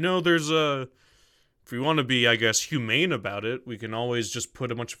 There's if we want to be, I guess, humane about it, we can always just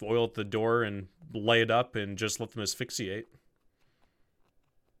put a bunch of oil at the door and lay it up and just let them asphyxiate.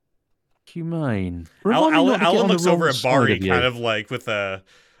 Humane. Alan looks over at Barry, kind of like with a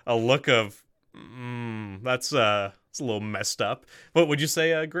look of, it's a little messed up. What would you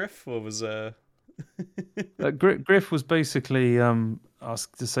say, Griff? What was Griff was basically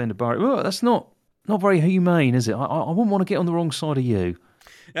asked to say to Barry, "Well, that's not very humane, is it? I wouldn't want to get on the wrong side of you."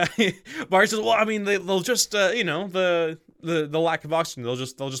 Barry says, "Well, I mean, they'll just, the lack of oxygen, they'll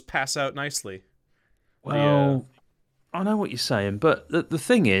just pass out nicely." Well, I know what you're saying, but the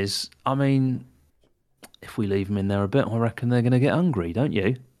thing is, I mean, if we leave them in there a bit, I reckon they're going to get hungry, don't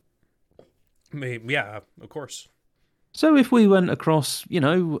you? Maybe, yeah, of course. So if we went across,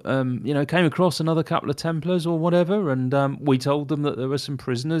 came across another couple of Templars or whatever, and we told them that there were some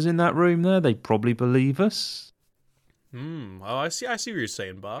prisoners in that room there, they'd probably believe us. Oh, I see what you're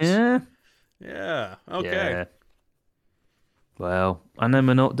saying, boss. Yeah. Yeah. Okay. Yeah. Well, and then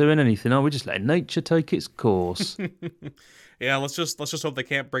we're not doing anything, are we? Just letting nature take its course. Yeah, let's just hope they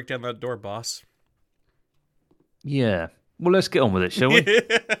can't break down that door, boss. Yeah. Well, let's get on with it, shall we?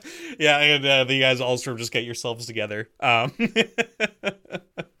 Yeah, and you guys all sort of just get yourselves together. That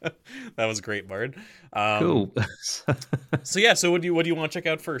was great, Bard. Cool. So what do you want to check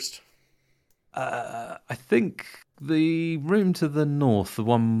out first? I think the room to the north, the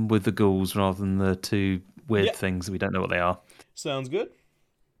one with the ghouls rather than the two weird things that we don't know what they are. Sounds good.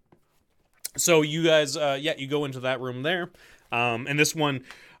 So you guys, you go into that room there. And this one,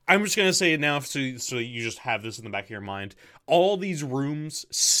 I'm just going to say it now so you just have this in the back of your mind. All these rooms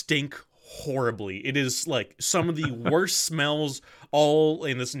stink horribly. It is like some of the worst smells, all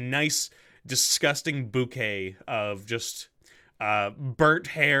in this nice, disgusting bouquet of just burnt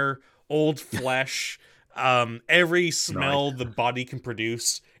hair, old flesh, every smell the body can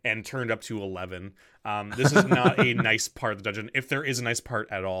produce, and turned up to 11. This is not a nice part of the dungeon, if there is a nice part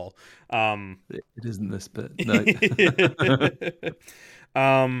at all. It isn't this bit, no.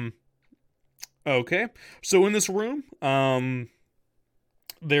 Okay, so in this room,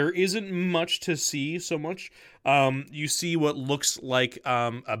 there isn't much to see so much. You see what looks like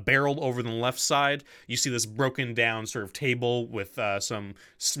a barrel over on the left side. You see this broken down sort of table with some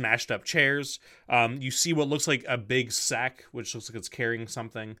smashed up chairs. You see what looks like a big sack, which looks like it's carrying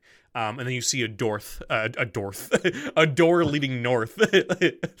something. And then you see a door leading north.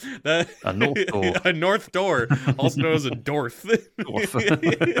 A north door. A north door, also known as a dorth.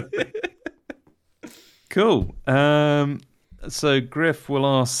 Cool. So Griff will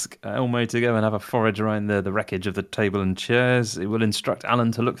ask Elmo to go and have a forage around the wreckage of the table and chairs. It will instruct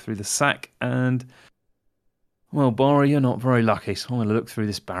Alan to look through the sack, and Well, Barry, you're not very lucky, so I'm going to look through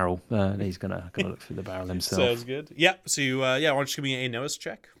this barrel. He's gonna look through the barrel Sounds himself. good. Yeah. So you, yeah, why don't you give me a notice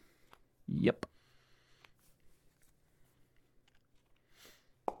check? Yep.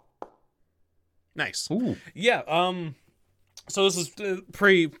 Nice. Ooh. Yeah. So this is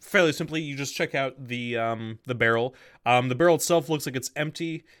pretty fairly simply. You just check out the barrel. The barrel itself looks like it's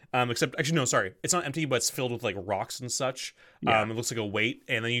empty. Except actually no, sorry, it's not empty, but it's filled with like rocks and such. Yeah. It looks like a weight,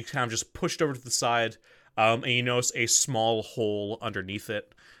 and then you kind of just push it over to the side, and you notice a small hole underneath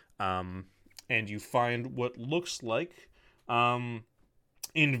it. And you find what looks like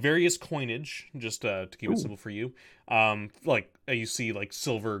in various coinage, just to keep it Ooh. simple for you. Like you see like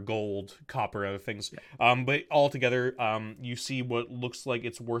silver, gold, copper, other things. But all together, you see what looks like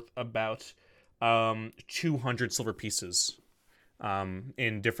it's worth about 200 silver pieces.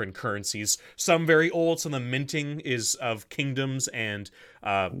 In different currencies, some very old. Some of the minting is of kingdoms and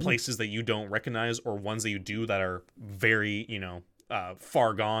places that you don't recognize, or ones that you do that are very,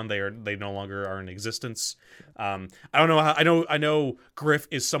 far gone. They no longer are in existence. I don't know how. I know Griff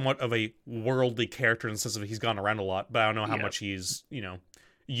is somewhat of a worldly character in the sense of he's gone around a lot, but I don't know how Yeah. much he's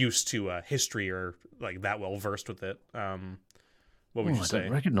used to history or like that well versed with it. What would Oh, you I say?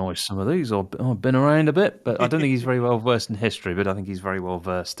 don't recognise some of these. I've been around a bit, but I don't think he's very well versed in history. But I think he's very well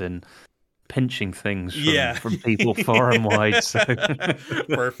versed in pinching things Yeah. from people far and wide. So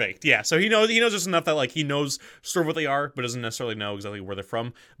Perfect. Yeah. So he knows just enough that like he knows sort of what they are, but doesn't necessarily know exactly where they're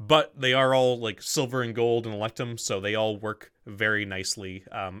from. But they are all like silver and gold and electum, so they all work very nicely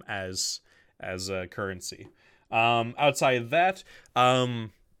as a currency. Outside of that,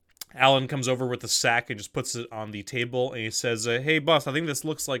 Alan comes over with the sack and just puts it on the table, and he says, "Hey, boss, I think this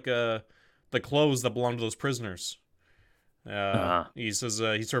looks like the clothes that belong to those prisoners." He says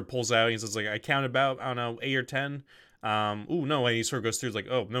he sort of pulls out. He says like I count about I don't know 8 or 10. Ooh no, and he sort of goes through like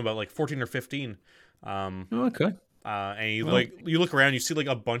oh no about like 14 or 15. okay. And you Well, you look around, you see like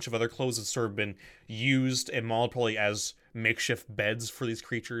a bunch of other clothes that sort of been used and mauled probably as makeshift beds for these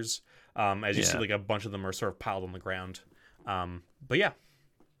creatures. As you see yeah. like a bunch of them are sort of piled on the ground. But yeah,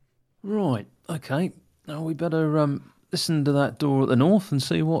 Right. Okay. Now we better listen to that door at the north and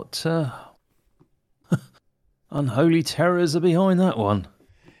see what unholy terrors are behind that one.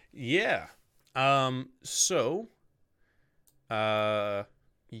 yeah. So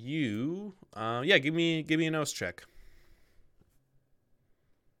you yeah, give me a nose check.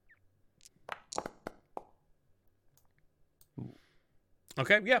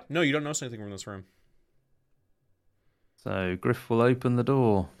 Okay, yeah. No, you don't notice anything from this room. So Griff will open the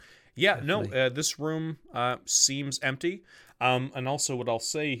door. Yeah, no, Carefully. this room seems empty. And also what I'll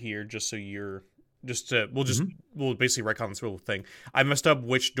say here, just so you're Mhm. we'll basically recon this little thing. I messed up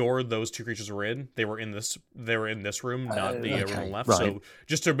which door those two creatures were in. They were in this room, not the room on the Okay. left. Right. So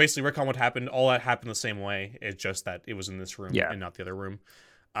just to basically recon what happened, all that happened the same way. It's just that it was in this room Yeah. and not the other room.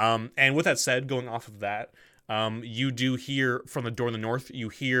 And with that said, going off of that, you do hear from the door in the north, you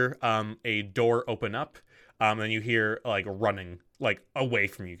hear a door open up, and you hear like running like away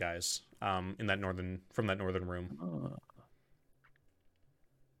from you guys, in that northern room.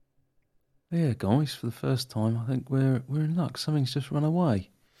 Yeah, guys. For the first time, I think we're in luck. Something's just run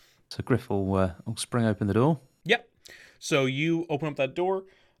away. So Griff will spring open the door. Yep. So you open up that door,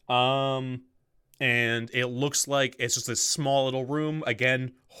 and it looks like it's just a small little room.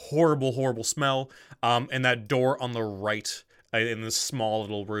 Again, horrible, horrible smell. And that door on the right, in this small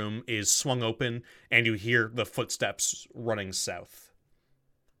little room, is swung open, and you hear the footsteps running south.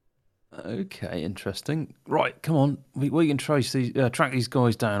 Okay, interesting. Right, come on. We can track these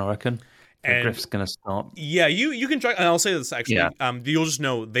guys down. I reckon. So And Griff's gonna start. yeah, you can try, and I'll say this actually. Yeah. You'll just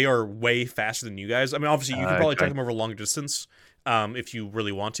know they are way faster than you guys. I mean, obviously, you can probably track Okay. them over a longer distance, if you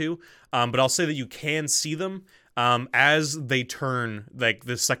really want to. But I'll say that you can see them, as they turn like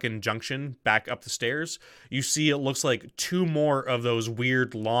the second junction back up the stairs. You see, it looks like two more of those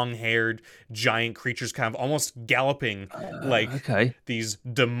weird, long-haired giant creatures, kind of almost galloping like Okay. these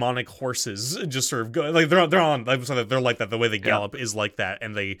demonic horses, just sort of go like they're like that. The way they Yeah. gallop is like that,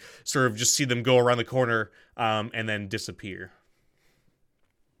 and they sort of just see them go around the corner, and then disappear.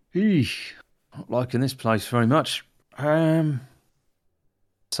 Eesh. Not liking this place very much.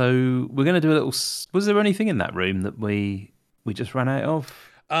 So we're gonna do a little. Was there anything in that room that we just ran out of?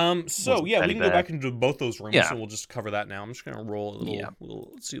 So Wasn't yeah, we fairly can go there. back into both those rooms. Yeah. So we'll just cover that now. I'm just gonna roll a little, Yeah.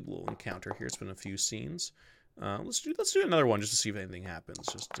 let's see a little encounter here. It's been a few scenes. Let's do another one just to see if anything happens.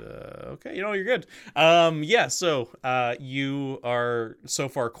 Just okay, you're good. Yeah. So you are so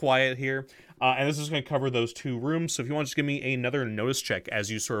far quiet here, and this is gonna cover those two rooms. So if you want, just give me another notice check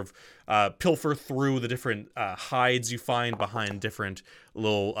as you sort of pilfer through the different hides you find behind different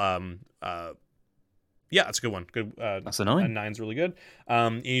little Yeah, that's a good one. Good. That's a 9. A 9's really good.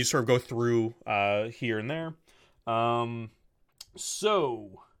 And you sort of go through here and there.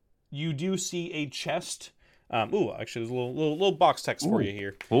 So you do see a chest. Actually, there's a little box text for you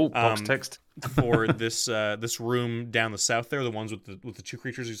here. Oh, box text for this this room down the south there, the ones with the two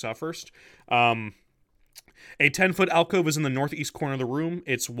creatures you saw first. A 10-foot alcove is in the northeast corner of the room.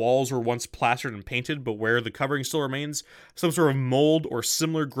 Its walls were once plastered and painted, but where the covering still remains, some sort of mold or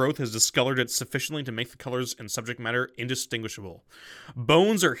similar growth has discolored it sufficiently to make the colors and subject matter indistinguishable.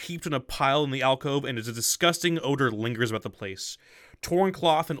 Bones are heaped in a pile in the alcove, and a disgusting odor lingers about the place. Torn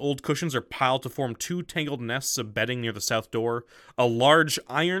cloth and old cushions are piled to form 2 tangled nests of bedding near the south door. A large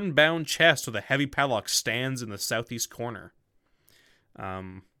iron-bound chest with a heavy padlock stands in the southeast corner.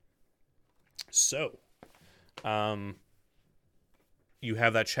 You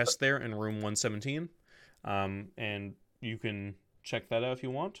have that chest there in room 117, and you can check that out if you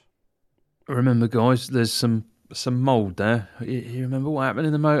want. Remember, guys, there's some mold there. You remember what happened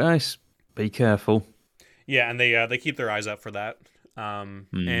in the moat house? Be careful. Yeah, and they keep their eyes out for that.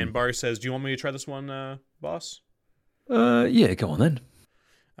 And Barry says, "Do you want me to try this one, boss?" Yeah, go on then.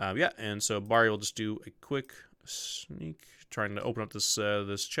 Yeah, and so Barry will just do a quick sneak, trying to open up this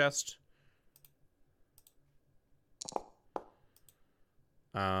this chest.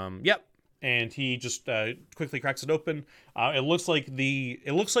 Yep, and he just quickly cracks it open. It looks like the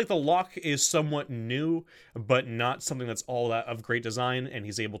lock is somewhat new, but not something that's all that of great design. And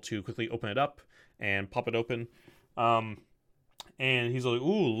he's able to quickly open it up and pop it open. And he's like,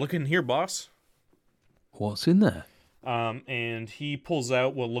 "Ooh, look in here, boss." What's in there? And he pulls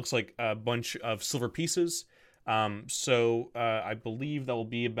out what looks like a bunch of silver pieces. So I believe that will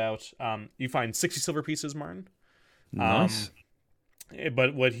be about you find 60 silver pieces, Martin. Nice.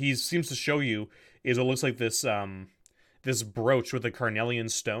 But what he seems to show you is what looks like this this brooch with a carnelian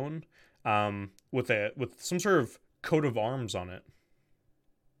stone, with some sort of coat of arms on it.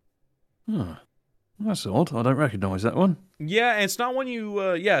 Huh. That's odd. I don't recognise that one. Yeah, it's not one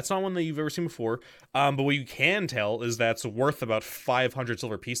it's not one that you've ever seen before. But what you can tell is that's worth about 500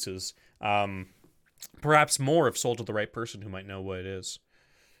 silver pieces. Perhaps more if sold to the right person who might know what it is.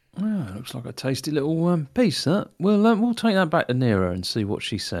 Oh, it looks like a tasty little piece, that. We'll take that back to Nera and see what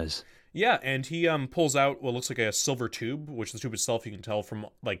she says. Yeah, and he pulls out what looks like a silver tube, which the tube itself you can tell from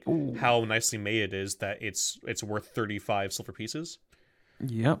like how nicely made it is that it's worth 35 silver pieces.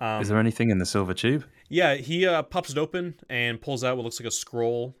 Yep. Is there anything in the silver tube? Yeah, he pops it open and pulls out what looks like a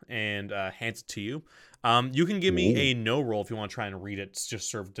scroll and hands it to you. You can give me a no roll if you want to try and read it. It's just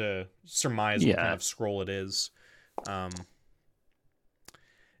sort of to surmise what kind of scroll it is.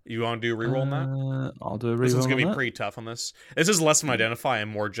 You want to do a reroll on that? I'll do a reroll. This is going to be pretty tough on this. This is less from identify and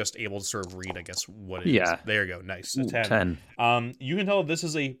more just able to sort of read, I guess, what it is. Yeah. There you go. Nice. A 10. You can tell this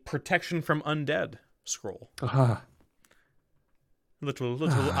is a protection from undead scroll.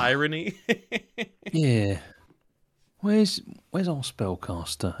 Little irony. Yeah. Where's our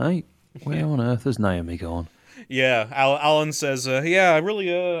spellcaster, hey? Where on earth has Naomi gone? Yeah, Alan says, yeah,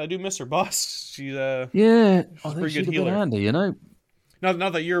 I do miss her, boss. She's I think she's a bit handy, you know?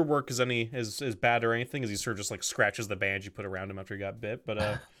 Not that your work is as bad or anything, as he sort of just like scratches the bandage you put around him after he got bit. But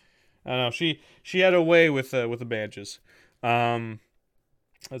I don't know. She had a way with the bandages. Let's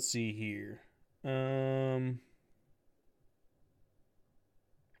see here.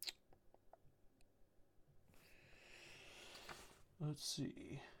 Let's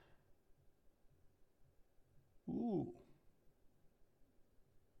see. Ooh.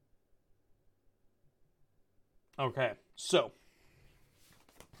 Okay, so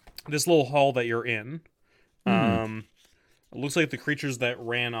this little hall that you're in, it looks like the creatures that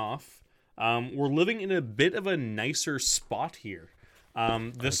ran off were living in a bit of a nicer spot here.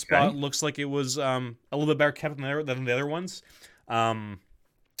 This spot looks like it was a little bit better kept than the other ones,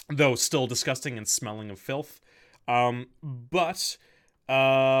 though still disgusting and smelling of filth. But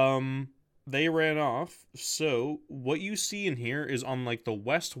they ran off. So what you see in here is on like the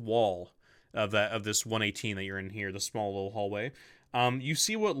west wall of this 118 that you're in here, the small little hallway. You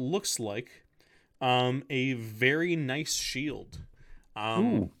see what looks like a very nice shield.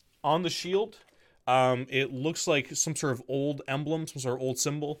 On the shield, it looks like some sort of old emblem, some sort of old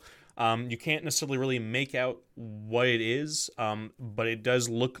symbol. You can't necessarily really make out what it is, but it does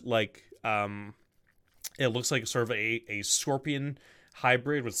look like it looks like sort of a scorpion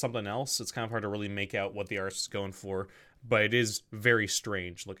hybrid with something else. It's kind of hard to really make out what the artist is going for, but it is very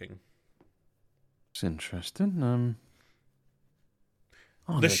strange looking. It's interesting.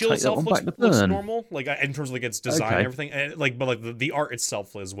 The shield itself looks normal, like in terms of like its design and everything. And, but the art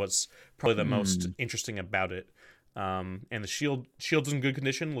itself is what's probably the most interesting about it. And the shield's in good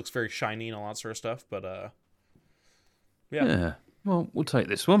condition, looks very shiny and all that sort of stuff. But yeah. Yeah. Well, we'll take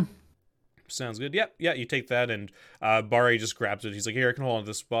this one. Sounds good. Yeah, you take that, and Barry just grabs it. He's like, "Here, I can hold on to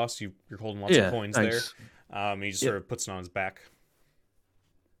this, boss. You're holding lots of coins thanks. there." He just sort of puts it on his back.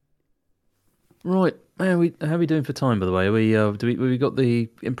 Right. How are we doing for time, by the way? Are we got the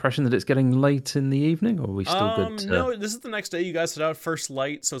impression that it's getting late in the evening, or are we still good to... No, this is the next day. You guys set out first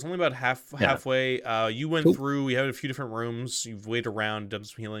light, so it's only about halfway. You went through. We had a few different rooms. You've waited around, done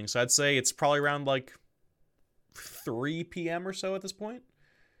some healing. So I'd say it's probably around like 3 p.m. or so at this point.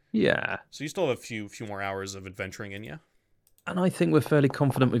 Yeah. So you still have a few more hours of adventuring in you. And I think we're fairly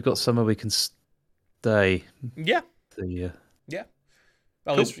confident we've got somewhere we can stay. Yeah. Yeah.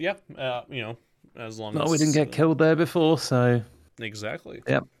 At least, yeah. As long as... we didn't get killed there before, so... Exactly.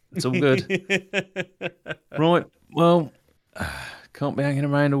 Yep. It's all good. Right. Well, can't be hanging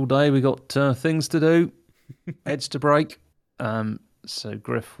around all day. We got things to do. Heads to break. So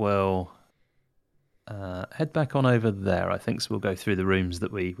Griff will... head back on over there, I think. So we'll go through the rooms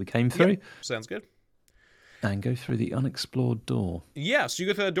that we came through. Yep. Sounds good. And go through the unexplored door. Yeah, so you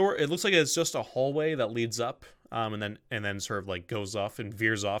go through that door. It looks like it's just a hallway that leads up, and then sort of like goes off and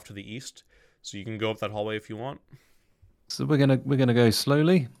veers off to the east. So you can go up that hallway if you want. So we're gonna go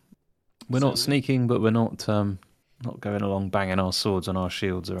slowly. We're not sneaking, but we're not going along banging our swords on our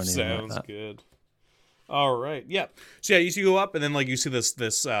shields or anything like that. Sounds good. All right, yeah. So yeah, you go up, and then like you see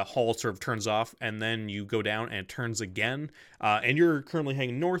this hall sort of turns off, and then you go down, and it turns again. And you're currently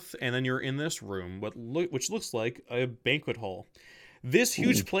heading north, and then you're in this room, which looks like a banquet hall. This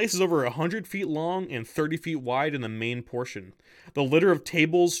huge place is over 100 feet long and 30 feet wide in the main portion. The litter of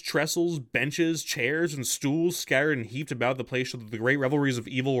tables, trestles, benches, chairs, and stools scattered and heaped about the place show that the great revelries of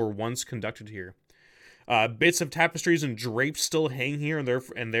evil were once conducted here. Bits of tapestries and drapes still hang here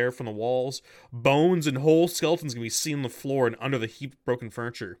and there from the walls. Bones and whole skeletons can be seen on the floor and under the heaped broken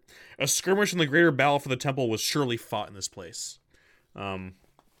furniture. A skirmish in the greater battle for the temple was surely fought in this place. So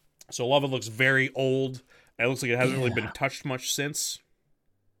a lot of it looks very old. It looks like it hasn't really been touched much since.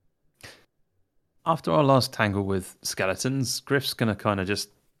 After our last tangle with skeletons, Griff's going to kind of just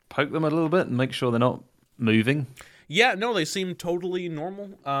poke them a little bit and make sure they're not moving. Yeah, no, they seem totally normal.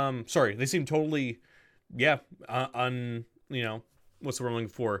 They seem totally... Yeah, what's the word I'm looking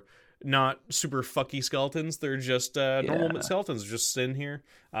for? Not super fucky skeletons. They're just normal skeletons. They're just sitting here.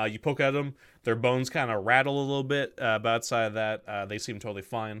 You poke at them, their bones kind of rattle a little bit. But outside of that, they seem totally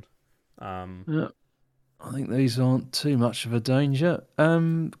fine. I think these aren't too much of a danger.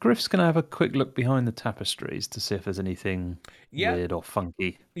 Griff's going to have a quick look behind the tapestries to see if there's anything weird or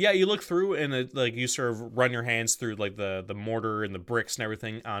funky. Yeah, you look through and you sort of run your hands through like the mortar and the bricks and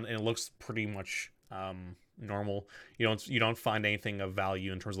everything, and it looks pretty much normal. You don't find anything of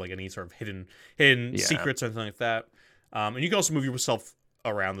value in terms of like any sort of hidden secrets or anything like that. And you can also move yourself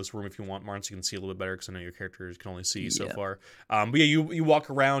around this room if you want, Martin, so you can see a little bit better, because I know your characters can only see so far. But yeah, you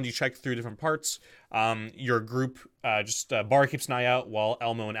walk around, you check through different parts. Your group, Bar keeps an eye out while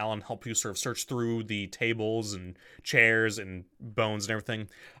Elmo and Alan help you sort of search through the tables and chairs and bones and everything.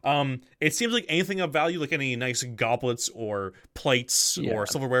 It seems like anything of value, like any nice goblets or plates or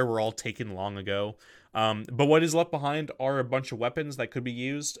silverware, were all taken long ago. But what is left behind are a bunch of weapons that could be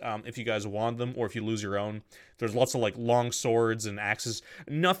used if you guys want them, or if you lose your own. There's lots of like long swords and axes.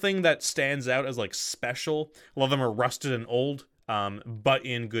 Nothing that stands out as like special. A lot of them are rusted and old, but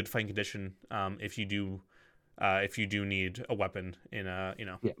in good fighting condition. If you do need a weapon in a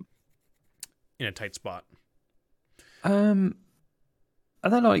in a tight spot. Are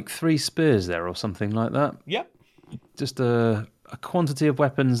there like 3 spears there or something like that? Yep. Just a quantity of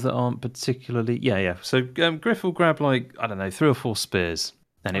weapons that aren't particularly... Yeah. So Griff will grab, like, I don't know, 3 or 4 spears.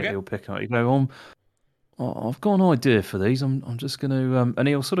 And he'll pick up. He'll go, I've got an idea for these. I'm just going to... and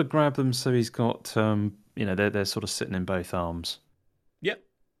he'll sort of grab them so he's got... they're sort of sitting in both arms. Yep.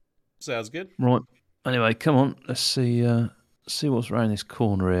 Sounds good. Right. Anyway, come on. Let's see what's around this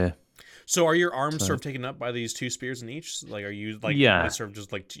corner here. So are your arms sort of taken up by these 2 spears in each? Like, are you like sort of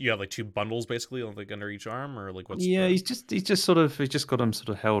just like you have like 2 bundles basically like under each arm, or like what's? Yeah, he's just got them sort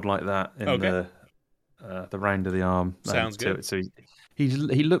of held like that in the round of the arm. Sounds good. So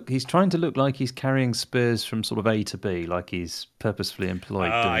he's trying to look like he's carrying spears from sort of A to B, like he's purposefully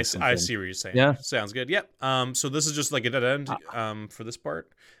employed. I see what you're saying. Yeah, sounds good. Yep. So this is just like a dead end. For this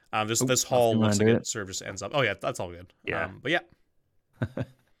part, this hall looks like it sort of just ends up. Oh yeah, that's all good. Yeah. But yeah.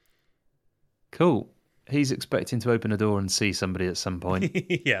 Cool. He's expecting to open a door and see somebody at some point.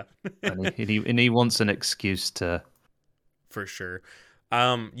 Yeah. and he wants an excuse to... For sure.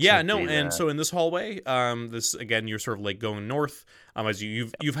 Yeah, no, Simply and there. so in this hallway, this again, you're sort of like going north. As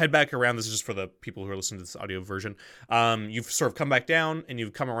you've head back around. This is just for the people who are listening to this audio version. You've sort of come back down and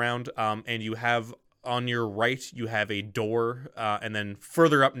you've come around. And you have on your right, you have a door, and then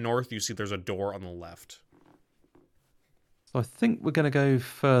further up north, you see there's a door on the left. So I think we're going to go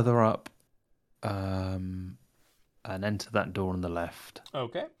further up, and enter that door on the left.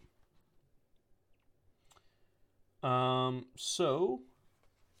 Okay. So,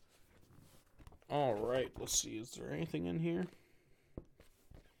 all right. Let's see. Is there anything in here?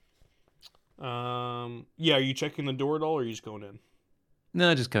 Yeah. Are you checking the door at all, or are you just going in?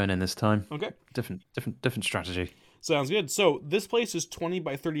 No, just going in this time. Okay. Different strategy. Sounds good. So this place is 20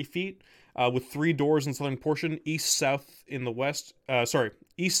 by 30 feet, with 3 doors in the southern portion, east, south in the west.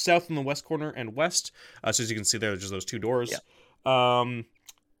 East, south in the west corner, and west. So as you can see, there's just those 2 doors. Yeah.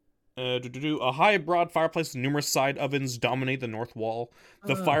 A high, broad fireplace with numerous side ovens dominate the north wall.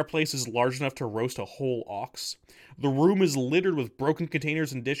 The fireplace is large enough to roast a whole ox. The room is littered with broken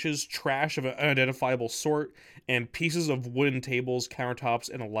containers and dishes, trash of an unidentifiable sort, and pieces of wooden tables, countertops,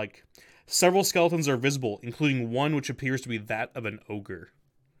 and alike. Several skeletons are visible, including one which appears to be that of an ogre.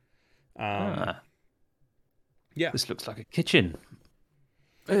 Yeah. This looks like a kitchen.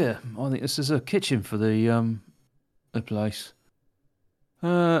 Yeah, I think this is a kitchen for the place.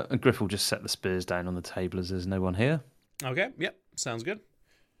 And Griff will just set the spears down on the table as there's no one here. Okay, yep, sounds good.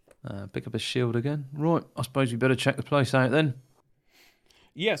 Pick up his shield again. Right, I suppose we better check the place out then.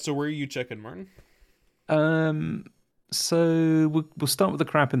 Yeah, so where are you checking, Martin? So we'll start with the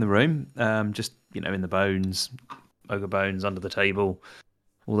crap in the room. Just, in the bones, ogre bones, under the table,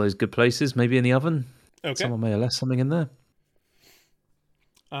 all those good places. Maybe in the oven. Okay. Someone may have left something in there.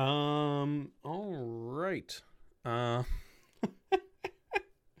 All right.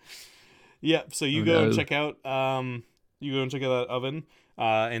 Yeah, so you go and check out that oven,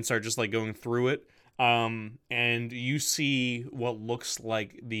 and start just like going through it. And you see what looks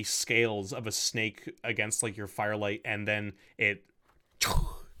like the scales of a snake against like your firelight, and then it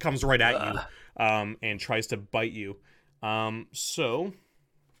comes right at you, and tries to bite you. So I'm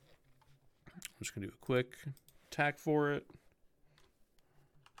just gonna do a quick attack for it.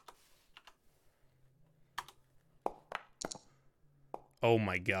 Oh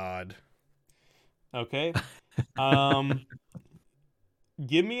my god. Okay.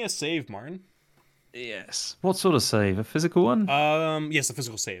 Give me a save, Martin. Yes. What sort of save? A physical one? Yes, a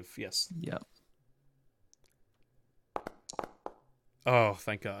physical save. Yes. Yeah. Oh,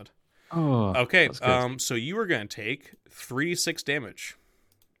 thank God. Oh. Okay. So you are gonna take 3d6 damage.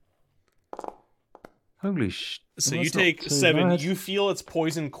 Holy sh! So you take 7. Bad. You feel its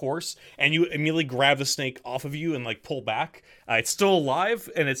poison course, and you immediately grab the snake off of you and like pull back. It's still alive,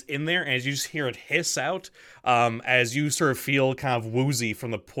 and it's in there, and you just hear it hiss out, as you sort of feel kind of woozy from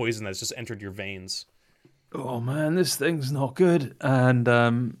the poison that's just entered your veins. Oh man, this thing's not good.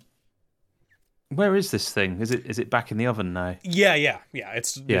 And where is this thing? Is it back in the oven now? Yeah.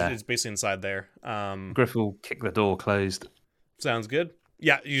 It's basically inside there. Griff will kick the door closed. Sounds good.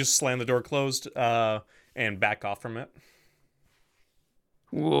 Yeah, you just slam the door closed, and back off from it.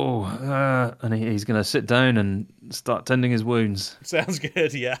 Whoa, and he's going to sit down and start tending his wounds. Sounds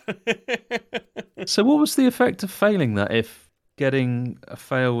good, yeah. So what was the effect of failing that if getting a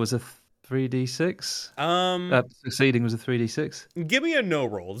fail was a 3d6? Succeeding was a 3d6? Give me a no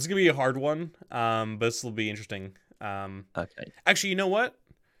roll. This is going to be a hard one, but this will be interesting. Okay. Actually, you know what?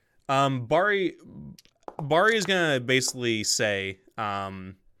 Bari is going to basically say...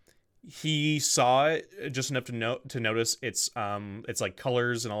 he saw it just enough to notice its like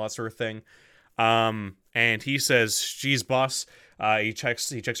colors and all that sort of thing, and he says, "Geez, boss." He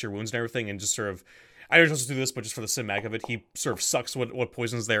checks your wounds and everything, and just sort of, I don't know how to do this, but just for the cinematic of it, he sort of sucks what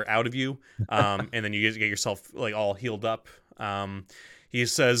poison's there out of you, and then you get yourself like all healed up. He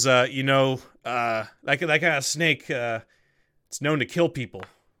says, that kind of snake, it's known to kill people.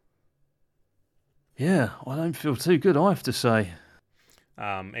 Yeah, I don't feel too good, I have to say.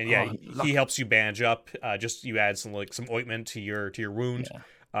 He helps you bandage up. Just you add some ointment to your wound,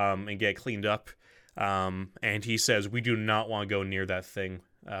 and get it cleaned up. And he says, "We do not want to go near that thing,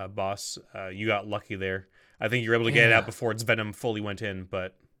 boss. You got lucky there. I think you're able to get it out before its venom fully went in,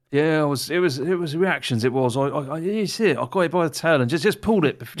 but." Yeah, it was reactions. It was. You see it. I got it by the tail and just pulled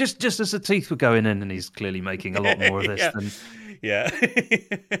it, just as the teeth were going in, and he's clearly making a lot more of this than. Yeah.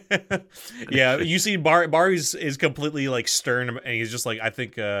 Yeah, you see Bari's is completely like stern, and he's just like, I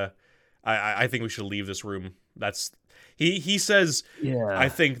think we should leave this room. That's he says, yeah. I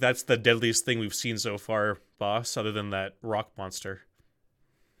think that's the deadliest thing we've seen so far, boss, other than that rock monster.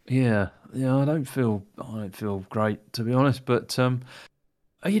 Yeah, I don't feel great, to be honest, but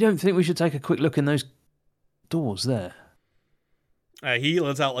You don't think we should take a quick look in those doors there? He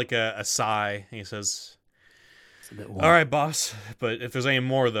lets out like a sigh. And he says, It's a bit "All right, boss. But if there's any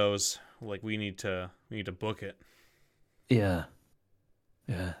more of those, like we need to book it." Yeah.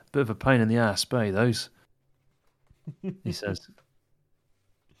 Yeah. Bit of a pain in the ass, those. He says.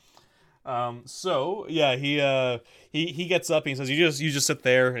 So yeah, he gets up and he says, you just sit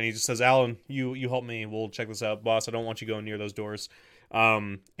there, and he just says, "Alan, you help me. We'll check this out, boss. I don't want you going near those doors."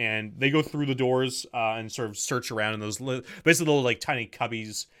 And they go through the doors and sort of search around in those basically little like tiny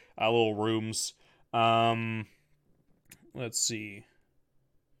cubbies, little rooms. Let's see.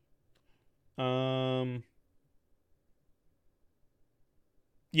 Yeah.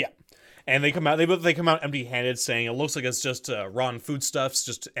 And they come out. They come out empty-handed, saying it looks like it's just rotten foodstuffs,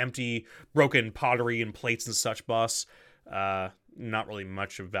 just empty, broken pottery and plates and such. Boss, not really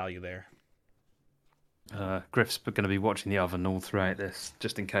much of value there. Griff's going to be watching the oven all throughout this,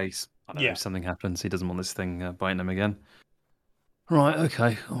 just in case something happens. He doesn't want this thing biting him again. Right,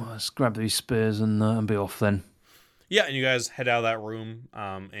 okay. Oh, let's grab these spears and be off then. Yeah, and you guys head out of that room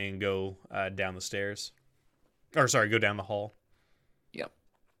and go down the stairs. Or sorry, go down the hall. Yep.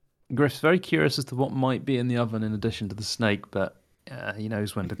 Griff's very curious as to what might be in the oven in addition to the snake, but he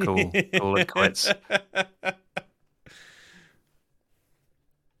knows when to call it quits.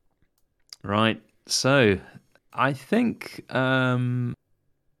 Right. So, I think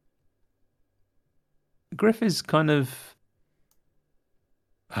Griff is kind of.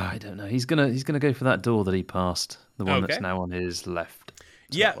 I don't know. He's gonna go for that door that he passed, the one that's now on his left.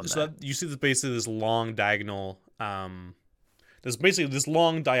 Yeah. So you see basically this long diagonal. There's basically this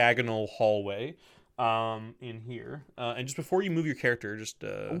long diagonal hallway in here. And just before you move your character, just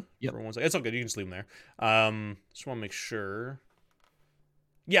for 1 second, it's all good. You can just leave him there. Just want to make sure.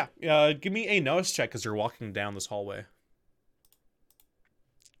 Yeah, give me a notice check as you're walking down this hallway.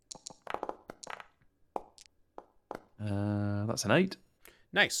 That's an 8.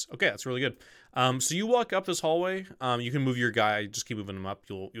 Nice. Okay, that's really good. So you walk up this hallway. You can move your guy. Just keep moving him up.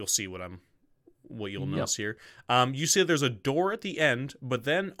 You'll see what you'll notice here. You see that there's a door at the end, but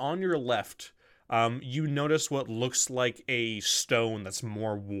then on your left, you notice what looks like a stone that's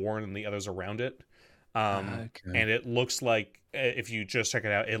more worn than the others around it. And it looks like, if you just check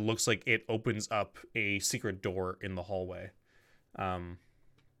it out, it looks like it opens up a secret door in the hallway.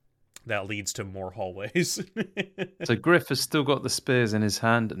 That leads to more hallways. So Griff has still got the spears in his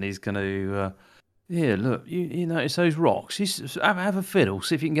hand, and he's going to... Here, look, you notice those rocks? Have a fiddle,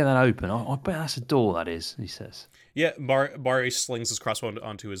 see if you can get that open. I bet that's a door, that is, he says. Yeah, Barry slings his crossbow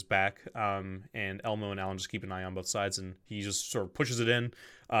onto his back, and Elmo and Alan just keep an eye on both sides, and he just sort of pushes it in,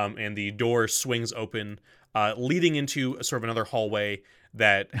 and the door swings open, leading into sort of another hallway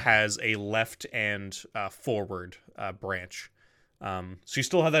that has a left and forward branch. So you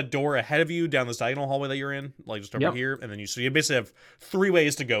still have that door ahead of you down this diagonal hallway that you're in, like just over here, and then you basically have 3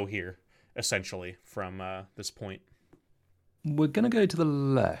 ways to go here, essentially, from this point. We're going to go to the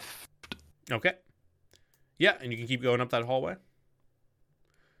left. Okay. Yeah, and you can keep going up that hallway.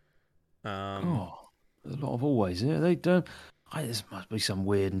 There's a lot of hallways here. They don't. This must be some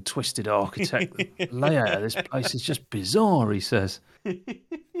weird and twisted architect. The layout of this place is just bizarre, he says. Yeah,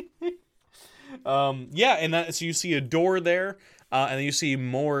 and so you see a door there, and then you see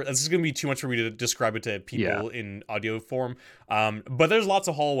more. This is going to be too much for me to describe it to people in audio form. But there's lots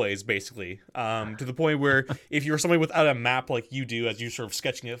of hallways, basically, to the point where if you're somebody without a map like you do, as you're sort of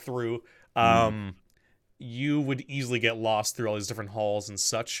sketching it through, you would easily get lost through all these different halls and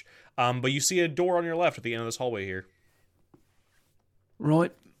such. But you see a door on your left at the end of this hallway here.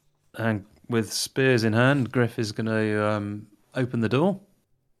 Right. And with spears in hand, Griff is going to open the door.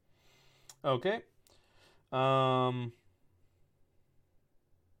 Okay.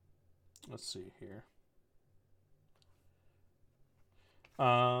 Let's see here.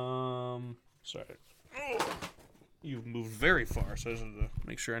 Sorry. You've moved very far, so I just have to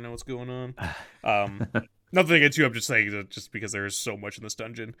make sure I know what's going on. Nothing against you, I'm just saying that just because there is so much in this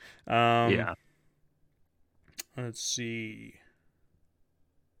dungeon. Yeah. Let's see.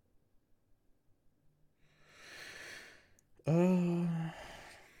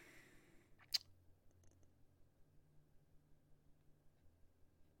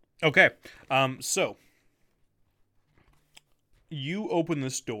 Okay. So you open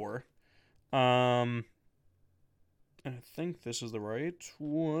this door. I think this is the right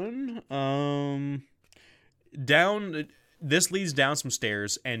one. This leads down some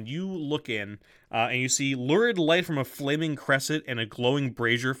stairs, and you look in, and you see lurid light from a flaming crescent and a glowing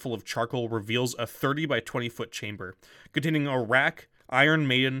brazier full of charcoal reveals a 30 by 20 foot chamber, containing a rack, Iron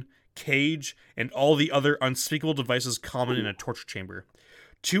Maiden, cage, and all the other unspeakable devices common in a torture chamber.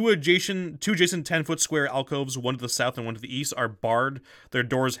 Two adjacent 10-foot square alcoves, one to the south and one to the east, are barred, their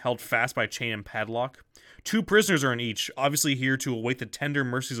doors held fast by chain and padlock. 2 prisoners are in each, obviously here to await the tender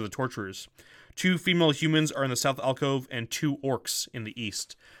mercies of the torturers. 2 female humans are in the south alcove, and 2 orcs in the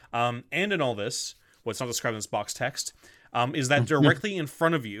east. And in all this, what's not described in this box text, is that directly in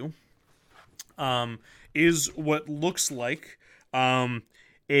front of you is what looks like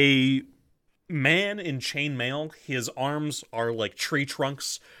a man in chainmail. His arms are like tree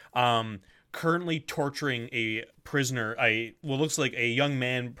trunks, currently torturing a prisoner, what looks like a young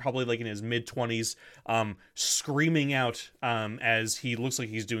man, probably like in his mid-20s, screaming out as he looks like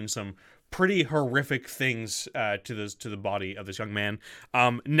he's doing some pretty horrific things to the body of this young man.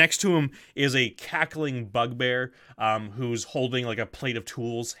 Next to him is a cackling bugbear who's holding like a plate of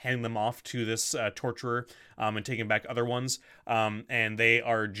tools, handing them off to this torturer, and taking back other ones. And they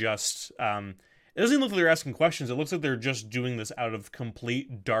are just... it doesn't even look like they're asking questions. It looks like they're just doing this out of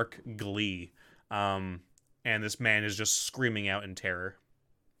complete dark glee. And this man is just screaming out in terror.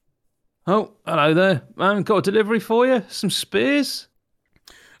 Oh, hello there. Got a delivery for you? Some spears?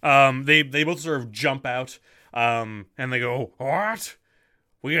 They both sort of jump out, and they go, "What?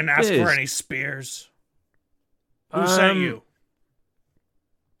 We didn't ask for any spears. Who sent you?"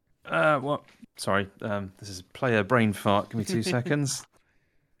 What? Sorry, this is player brain fart. Give me 2 seconds.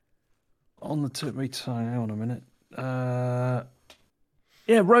 On the tip of my tongue. Hang on a minute.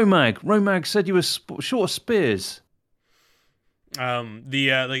 Yeah, Romag. Romag said you were short of spears.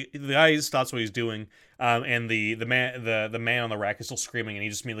 The guy stops what he's doing, and the man on the rack is still screaming, and he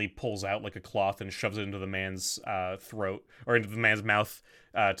just immediately pulls out like a cloth and shoves it into the man's throat, or into the man's mouth,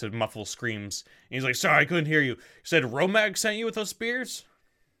 to muffle screams. And he's like, "Sorry, I couldn't hear you. You said Romag sent you with those spears?"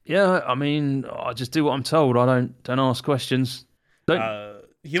 Yeah, I mean, I just do what I'm told. I don't ask questions.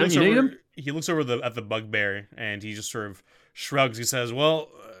 He looks over at the bugbear, and he just sort of shrugs. He says, "Well,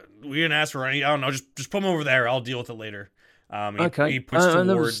 we didn't ask for any. I don't know. Just put them over there. I'll deal with it later." Okay. He puts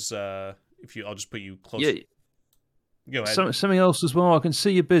towards. I'll just put you close. Yeah. Go ahead. Something else as well. I can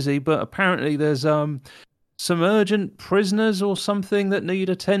see you're busy, but apparently there's some urgent prisoners or something that need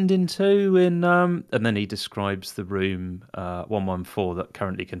attending to in and then he describes the room 114 that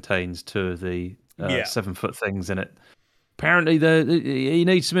currently contains 2 of the 7-foot things in it. Apparently he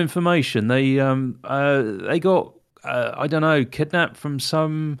needs some information. They got I don't know, kidnapped from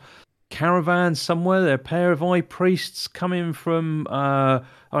some caravan somewhere. They're a pair of high priests coming from I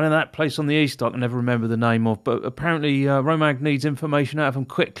know that place on the east I can never remember the name of, but apparently Romag needs information out of them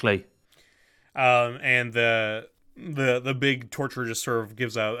quickly. And the big torturer just sort of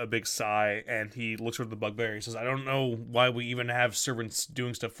gives out a big sigh, and he looks over the bugbear. He says, "I don't know why we even have servants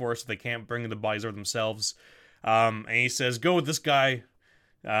doing stuff for us if they can't bring the bodies over themselves." And he says, "Go with this guy.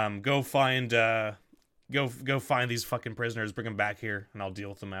 Go find these fucking prisoners. Bring them back here, and I'll deal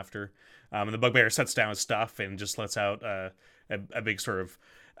with them after." And the bugbear sets down his stuff and just lets out a big sort of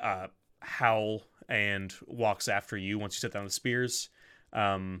howl and walks after you once you set down the spears.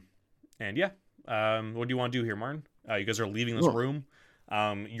 And yeah, what do you want to do here, Martin? You guys are leaving this room.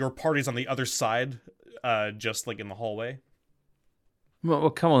 Your party's on the other side, just like in the hallway.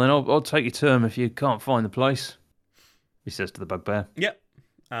 Well, come on then. I'll take your term if you can't find the place. He says to the bugbear. Yeah,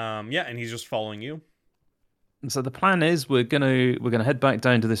 and he's just following you. And so the plan is we're gonna head back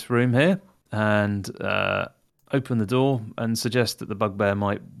down to this room here and open the door and suggest that the bugbear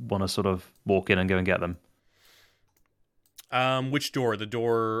might want to sort of walk in and go and get them. Which door? The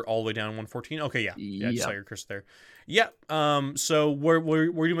door all the way down 114? Okay, yeah. I just saw your cursor there. Yeah. So where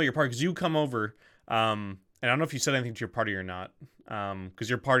do you make your party? Because you come over, and I don't know if you said anything to your party or not. Because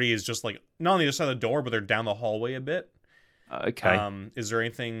your party is just like not on the other side of the door, but they're down the hallway a bit. Okay. Is there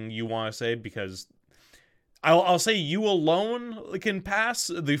anything you want to say? Because I'll say you alone can pass.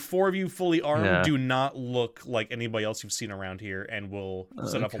 The 4 of you fully armed do not look like anybody else you've seen around here, and will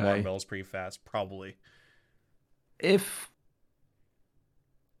set off alarm bells pretty fast, probably.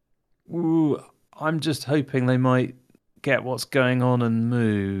 I'm just hoping they might get what's going on and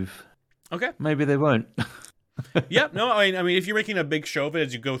move. Okay. Maybe they won't. Yeah, no, I mean, if you're making a big show of it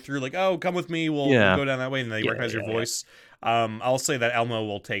as you go through, like, "Oh, come with me, we'll go down that way," and they recognize your voice. I'll say that Elmo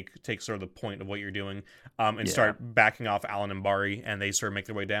will take sort of the point of what you're doing, and start backing off Alan and Bari, and they sort of make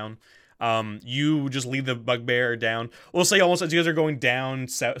their way down. You just lead the bugbear down. We'll say almost as you guys are going down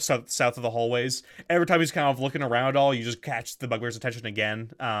south of the hallways, every time he's kind of looking around at all, you just catch the bugbear's attention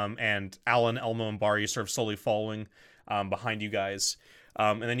again, and Alan, Elmo, and Bari sort of slowly following behind you guys.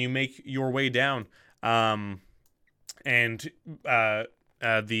 And then you make your way down. And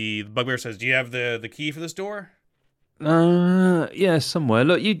the bugbear says, "Do you have the key for this door?" Yeah, somewhere.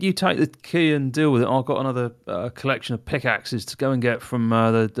 Look, you take the key and deal with it. I've got another collection of pickaxes to go and get from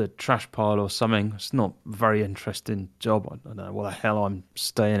the trash pile or something. It's not a very interesting job. I don't know what the hell I'm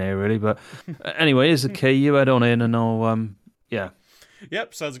staying here really, but anyway, here's the key. You head on in, and I'll yeah.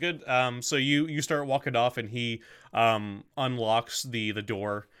 Yep, sounds good. So you start walking off, and he unlocks the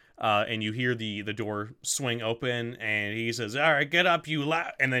door, and you hear the door swing open, and he says, "All right, get up, you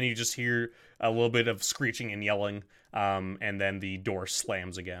And then you just hear a little bit of screeching and yelling, and then the door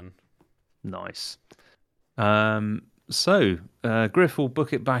slams again. Nice. Griff will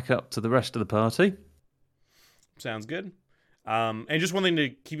book it back up to the rest of the party. Sounds good. And just one thing to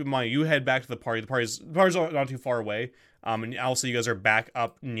keep in mind: you head back to the party. The party's not too far away. And also you guys are back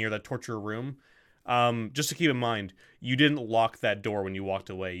up near the torture room. Just to keep in mind, you didn't lock that door when you walked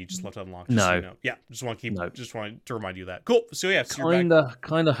away. You just left it unlocked. Just No. so you know. Yeah, just want to remind you of that. Cool. So yeah, so you're back.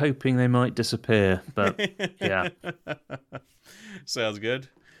 Kind of hoping they might disappear, but yeah. Sounds good.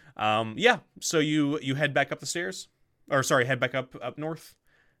 Yeah. So you head back up the stairs, or sorry, head back up north.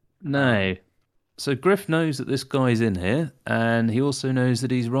 No. So Griff knows that this guy's in here, and he also knows that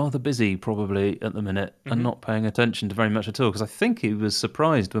he's rather busy probably at the minute and not paying attention to very much at all, because I think he was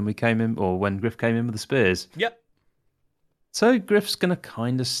surprised when we came in, or when Griff came in with the spears. Yep. So Griff's going to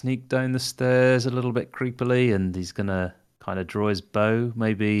kind of sneak down the stairs a little bit creepily, and he's going to kind of draw his bow,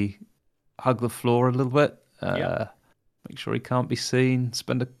 maybe hug the floor a little bit, make sure he can't be seen,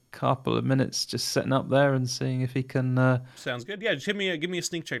 spend a couple of minutes just setting up there and seeing if he can... Sounds good. Yeah, just give me a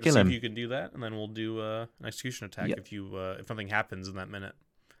sneak check to kill see him. if you can do that, and then we'll do an execution attack if something happens in that minute.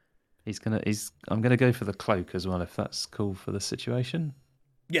 I'm gonna go for the cloak as well, if that's cool for the situation.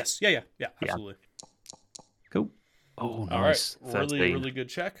 Yes. Yeah, absolutely. Cool. Oh, All nice. right. 13. Really good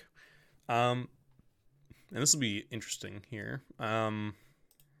check. And this will be interesting here.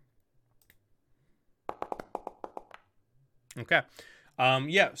 Okay.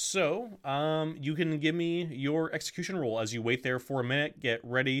 So you can give me your execution roll as you wait there for a minute, get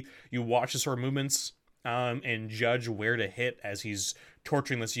ready, you watch his sort of movements, and judge where to hit as he's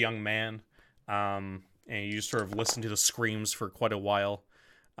torturing this young man. And you just sort of listen to the screams for quite a while.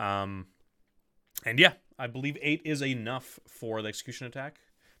 And yeah, I believe 8 is enough for the execution attack,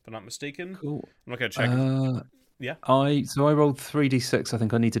 if I'm not mistaken. Cool. I'm not gonna check. Yeah. I rolled 3d6. I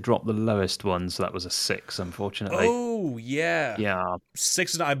think I need to drop the lowest one, so that was a 6, unfortunately. Oh yeah. Yeah.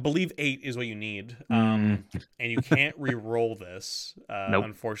 6 is I believe 8 is what you need. And you can't re-roll this, Nope.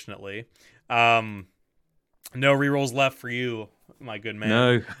 unfortunately. No re-rolls left for you, my good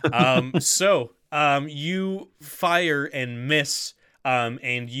man. No. So you fire and miss.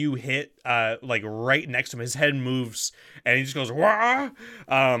 And you hit like right next to him. His head moves, and he just goes wah.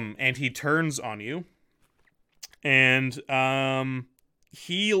 And he turns on you, and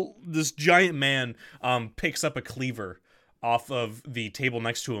this giant man picks up a cleaver off of the table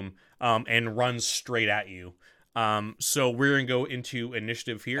next to him, and runs straight at you. So we're gonna go into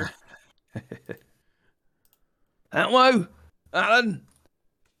initiative here. Hello, Alan.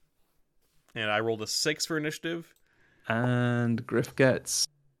 And I rolled a 6 for initiative. And Griff gets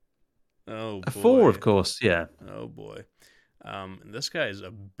a 4, of course. Yeah. Oh boy. And this guy is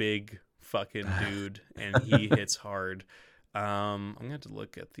a big fucking dude, and he hits hard. I'm gonna have to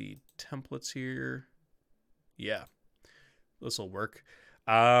look at the templates here. Yeah, this will work.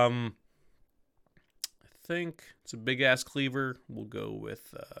 I think it's a big ass cleaver. We'll go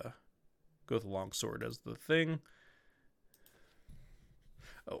with a long sword as the thing.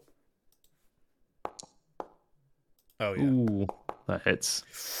 Oh yeah. Ooh, that hits.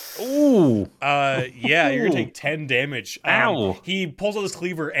 Ooh. Yeah, you're gonna take 10 damage. Ow. He pulls out his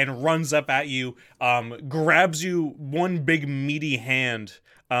cleaver and runs up at you, grabs you, one big meaty hand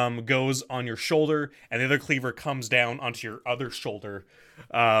goes on your shoulder, and the other cleaver comes down onto your other shoulder.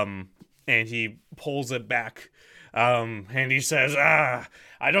 And he pulls it back. And he says, I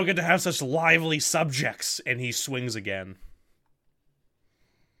don't get to have such lively subjects, and he swings again.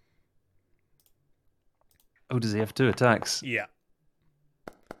 Oh, does he have 2 attacks? Yeah.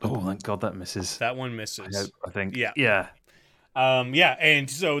 Oh, thank God that misses. That one misses. I think. Yeah. Yeah. Yeah, and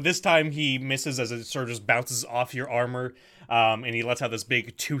so this time he misses as it sort of just bounces off your armor, and he lets out this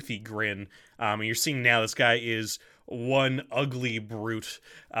big toothy grin. And you're seeing now this guy is one ugly brute.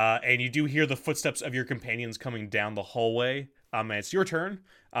 And you do hear the footsteps of your companions coming down the hallway. And it's your turn.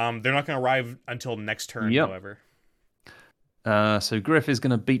 They're not going to arrive until next turn, however. So Griff is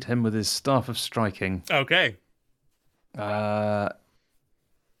going to beat him with his Staff of Striking. Okay.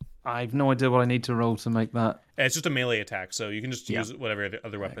 I've no idea what I need to roll to make that. It's just a melee attack, so you can just use whatever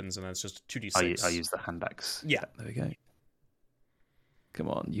other weapons, and that's just 2d6. I use the hand axe. Yeah. There we go. Come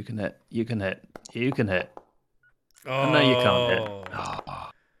on, you can hit. You can hit. You can hit. I know you can't hit. Oh. Oh,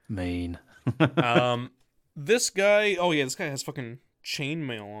 mean. This guy. Oh yeah, this guy has fucking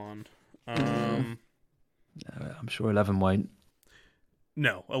chainmail on. I'm sure 11 won't.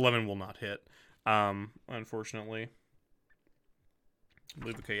 No, 11 will not hit. Unfortunately. I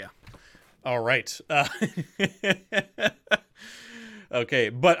believe. Okay, yeah. All right. Okay,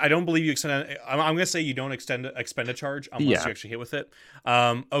 but I don't believe you extend. I'm gonna say you don't expend a charge unless you actually hit with it.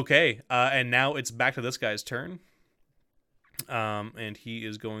 Okay, and now it's back to this guy's turn. And he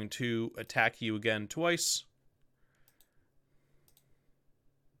is going to attack you again twice.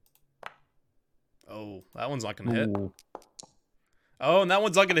 Oh, that one's not gonna hit. Oh, and that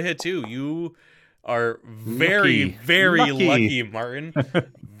one's not gonna hit too. You are very lucky, Martin.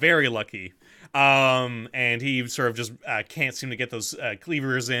 Very lucky. And he sort of just can't seem to get those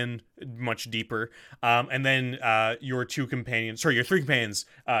cleavers in much deeper. And then your three companions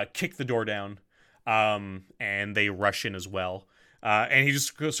kick the door down, and they rush in as well. And he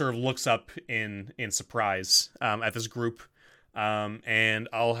just sort of looks up in surprise at this group. And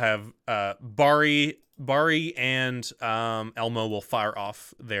I'll have Bari and Elmo will fire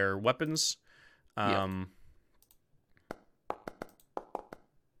off their weapons. Oh,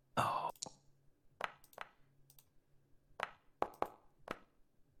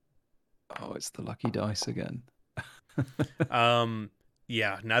 it's the lucky dice again.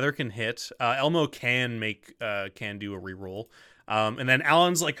 Yeah, neither can hit. Elmo can do a reroll. And then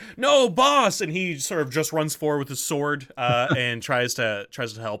Alan's like, "No, boss!" And he sort of just runs forward with his sword and tries to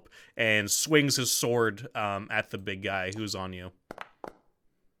help and swings his sword at the big guy who's on you.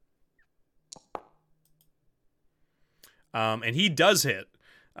 And he does hit.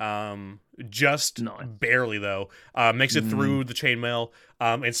 Just barely though. Makes it through the chainmail.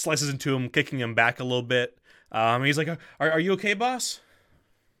 And slices into him, kicking him back a little bit. And he's like, "Are you okay, boss?"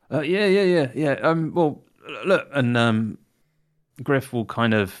 Yeah. Well, look, and Griff will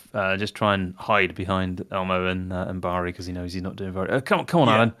kind of just try and hide behind Elmo and Bari because he knows he's not doing very. Come on,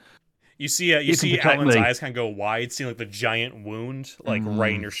 Yeah. Alan. You see Alan's eyes kind of go wide, seeing like the giant wound like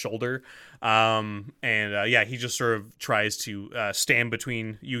right in your shoulder. And he just sort of tries to stand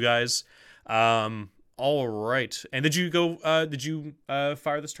between you guys. All right. And did you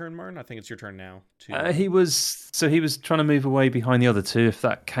fire this turn, Martin? I think it's your turn now. He was trying to move away behind the other two, if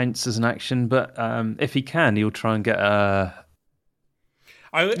that counts as an action. But if he can, he'll try and get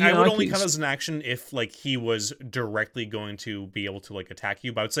I would only count as an action if like he was directly going to be able to like attack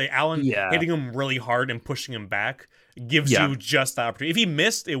you. But I would say Alan hitting him really hard and pushing him back gives you just the opportunity. If he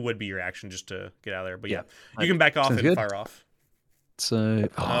missed, it would be your action just to get out of there. But you can back off and fire off. So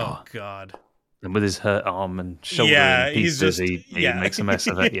oh god. And with his hurt arm and shoulder and pieces, he makes a mess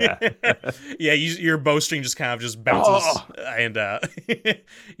of it. Yeah, your bowstring just kind of just bounces, and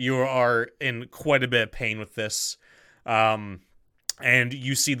you are in quite a bit of pain with this. And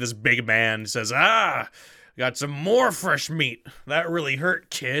you see this big man says, got some more fresh meat. That really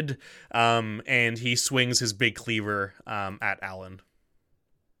hurt, kid. And he swings his big cleaver at Alan.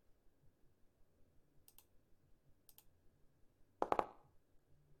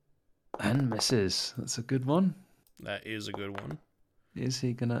 And misses. That's a good one. That is a good one. Is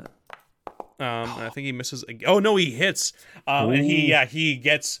he gonna... I think he misses. Oh no, he hits. And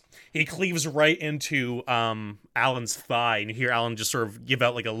he cleaves right into Alan's thigh, and you hear Alan just sort of give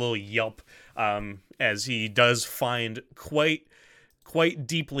out like a little yelp as he does find quite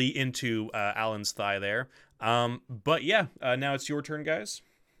deeply into Alan's thigh there. But now it's your turn, guys.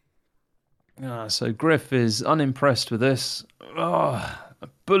 So Griff is unimpressed with this.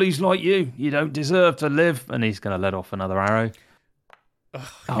 Bullies like you don't deserve to live, and he's going to let off another arrow.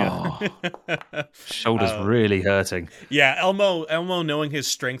 Shoulders really hurting. Yeah, Elmo, knowing his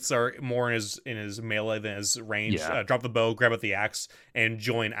strengths are more in his melee than his range, drop the bow, grab out the axe, and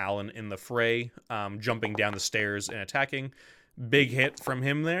join Alan in the fray, jumping down the stairs and attacking. Big hit from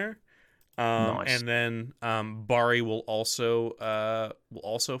him there. Nice. And then Bari will also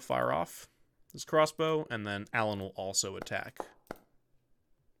fire off his crossbow, and then Alan will also attack.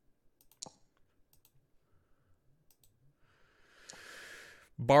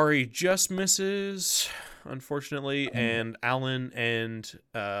 Bari just misses, unfortunately, and Alan and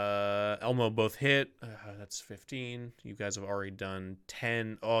Elmo both hit. That's 15. You guys have already done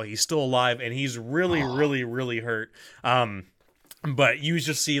 10. Oh, he's still alive, and he's really, really, really hurt. But you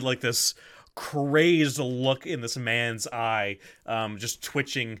just see like this crazed look in this man's eye, just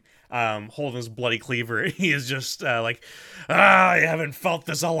twitching, holding his bloody cleaver. He is just I haven't felt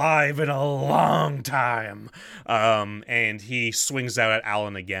this alive in a long time. And he swings out at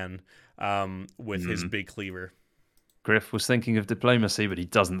Alan again with his big cleaver. Griff was thinking of diplomacy, but he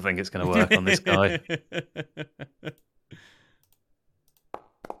doesn't think it's going to work on this guy.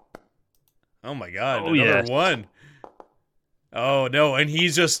 Oh my god, Oh, another yes. one. Oh no, and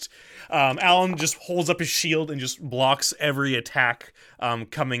he's just Alan just holds up his shield and just blocks every attack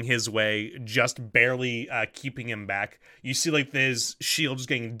coming his way, just barely keeping him back. You see like his shield just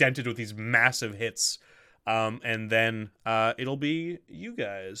getting dented with these massive hits. And then it'll be you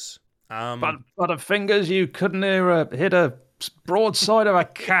guys. Butterfingers, you couldn't hit a broadside of a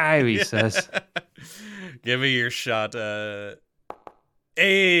cow, he says. Give me your shot.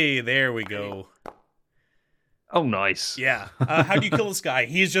 Hey, there we go. Oh, nice. Yeah. How do you kill this guy?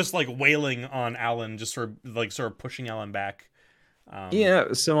 He's just like wailing on Alan, just sort of pushing Alan back.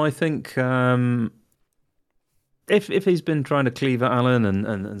 Yeah, so I think if he's been trying to cleave at Alan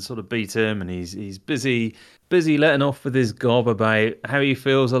and sort of beat him, and he's busy letting off with his gob about how he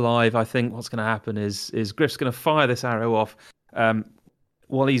feels alive, I think what's going to happen is Griff's going to fire this arrow off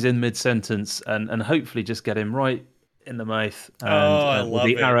while he's in mid-sentence and hopefully just get him right in the mouth, and with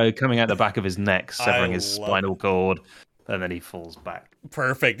the arrow coming out the back of his neck, severing his spinal cord, and then he falls back.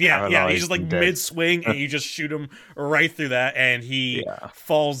 Perfect. Yeah. He's just like mid-swing, and you just shoot him right through that, and he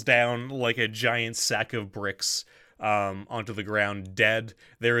falls down like a giant sack of bricks onto the ground, dead.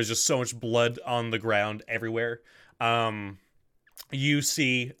 There is just so much blood on the ground everywhere. You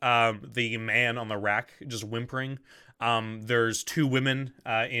see the man on the rack just whimpering. There's two women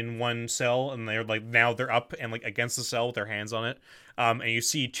in one cell, and they're like, now they're up and like against the cell with their hands on it. And you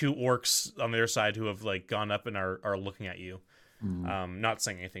see two orcs on their side who have like gone up and are looking at you. Not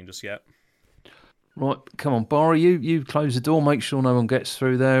saying anything just yet. Right, come on, Barry, you close the door, make sure no one gets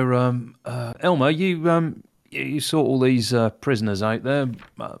through there. Elmer, you sort all these prisoners out there,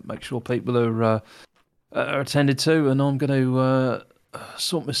 make sure people are attended to, and I'm going to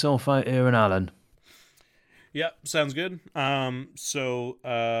sort myself out here and Alan. Yep, sounds good. So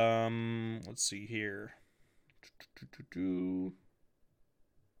let's see here.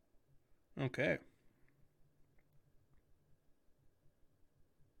 Okay.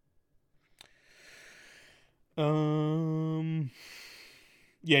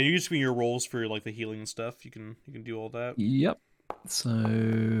 Yeah, you just give me your rolls for like the healing and stuff. You can do all that. Yep.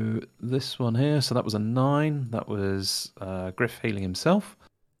 So this one here, so that was a 9. That was Griff healing himself.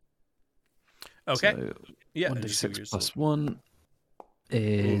 Okay. So yeah. 1d6 plus 1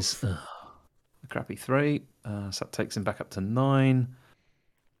 is a crappy 3. So that takes him back up to 9.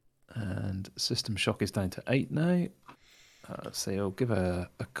 And System Shock is down to 8 now. So he'll give a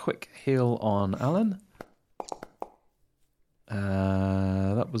quick heal on Alan.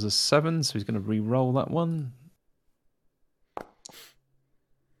 That was a 7, so he's going to re-roll that one.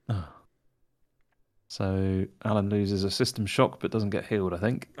 So Alan loses a System Shock but doesn't get healed, I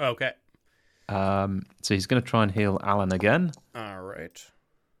think. Okay. So he's going to try and heal Alan again. All right.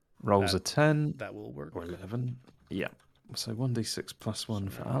 Rolls a 10. That will work. Or 11. Yeah. So 1d6 plus 1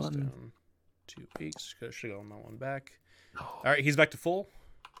 for Alan. 2 weeks. Should go on that one back. All right, he's back to full.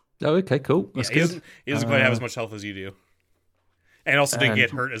 Oh, okay, cool. That's good. He doesn't quite have as much health as you do. And also didn't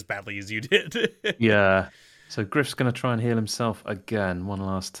get hurt as badly as you did. Yeah. So Griff's going to try and heal himself again one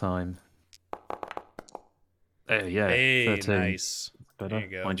last time. Oh, yeah. Hey, 13. nice. Better. There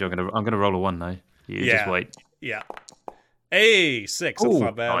you go. Mind you, I'm going to roll a 1 now. You just wait. Yeah. Hey, 6. That's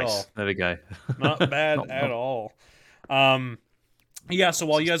not bad at all. There we go. Not bad at all. Yeah, so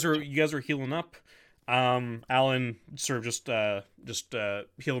while you guys are healing up, Alan sort of just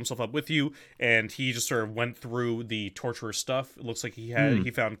healed himself up with you, and he just sort of went through the torturous stuff. It looks like he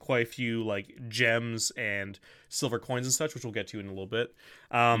found quite a few like gems and silver coins and such, which we'll get to in a little bit.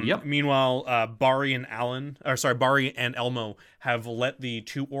 Meanwhile, Barry and Elmo have let the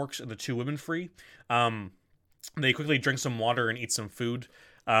 2 orcs and the 2 women free. They quickly drink some water and eat some food.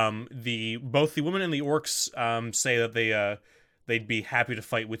 Both the women and the orcs say that they'd be happy to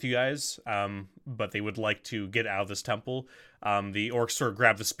fight with you guys, but they would like to get out of this temple. The orcs sort of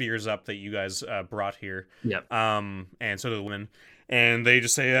grab the spears up that you guys brought here. Yep. And so do the women, and they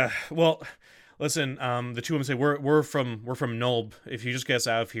just say, "Well, listen." The 2 women say, "We're from Nulb. If you just get us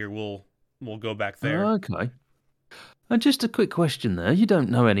out of here, we'll go back there." Okay. And just a quick question there. You don't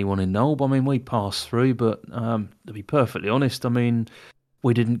know anyone in Nulb. I mean, we passed through, but to be perfectly honest, I mean,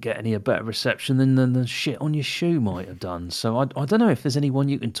 we didn't get any better reception than the shit on your shoe might have done. So I don't know if there's anyone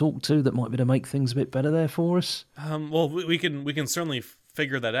you can talk to that might be able to make things a bit better there for us. Well, we can certainly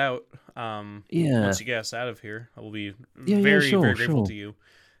figure that out. Once you get us out of here, I will be very grateful to you.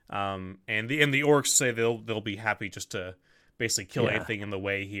 And the orcs say they'll be happy just to basically kill anything in the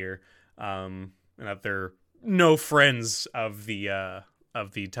way here. And that they're no friends of the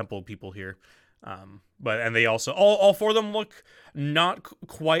temple people here. And they also all four of them look not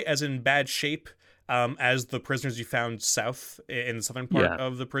quite as in bad shape as the prisoners you found south in the southern part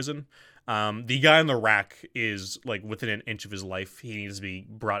of the prison. The guy in the rack is like within an inch of his life. He needs to be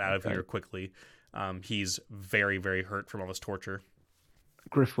brought out of here quickly. He's very, very hurt from all this torture.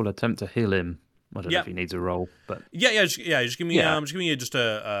 Griff will attempt to heal him. I don't know if he needs a roll, but just give me just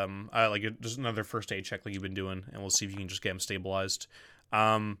another first aid check like you've been doing, and we'll see if you can just get him stabilized.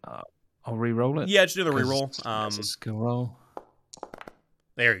 I'll re-roll it. Yeah, just do the re-roll. It's a skill roll.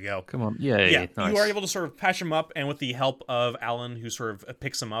 There you go. Come on. Yeah. Nice. You are able to sort of patch him up, and with the help of Alan, who sort of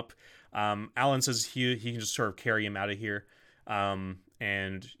picks him up, Alan says he can just sort of carry him out of here.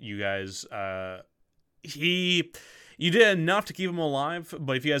 And you guys, you did enough to keep him alive,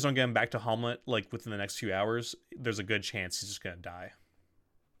 but if you guys don't get him back to Hamlet, like within the next few hours, there's a good chance he's just gonna die.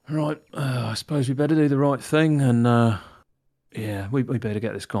 Right. I suppose we better do the right thing, and we better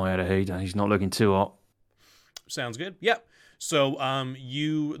get this guy out of here. He's not looking too hot. Sounds good. Yep. So,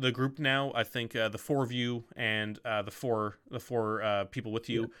 the group now, I think the four of you and the four people with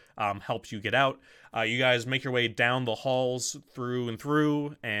you helped you get out. You guys make your way down the halls through and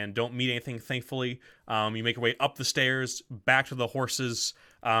through, and don't meet anything, thankfully. You make your way up the stairs, back to the horses,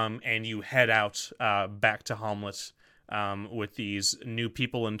 and you head out back to Hamlet with these new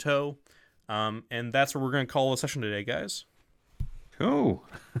people in tow. And that's where we're going to call a session today, guys. Cool.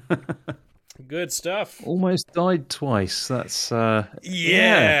 Good stuff. Almost died twice. That's that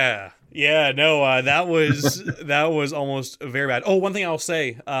was almost very bad. Oh, one thing I'll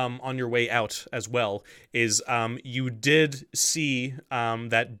say on your way out as well is you did see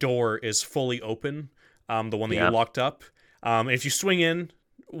that door is fully open, the one that you locked up. If you swing in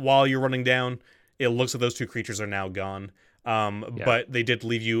while you're running down, it looks like those two creatures are now gone. But they did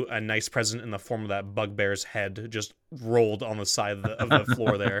leave you a nice present in the form of that bugbear's head just rolled on the side of the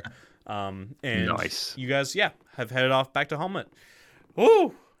floor there. And nice. You guys, have headed off back to Hamlet.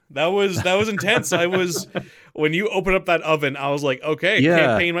 Oh, that was intense. When you opened up that oven, I was like, okay,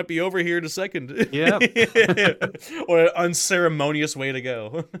 campaign might be over here in a second. Yeah. What an unceremonious way to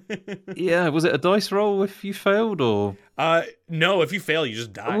go. Yeah, was it a dice roll if you failed, or? No, if you fail, you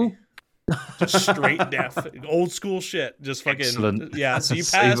just die. Ooh. Just straight death. Old school shit. Just fucking. Excellent. Yeah, so you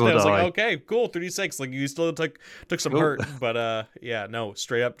passed, and I was like, okay, cool, 36. Like, you still took some hurt, but no,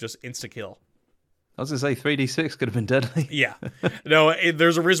 straight up just insta-kill. I was going to say 3d6 could have been deadly. Yeah. No,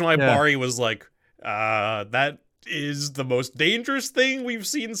 there's a reason why Bari was like, that is the most dangerous thing we've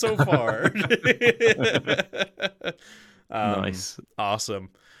seen so far. Nice. Awesome.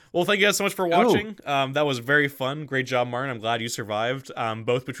 Well, thank you guys so much for watching. That was very fun. Great job, Martin. I'm glad you survived.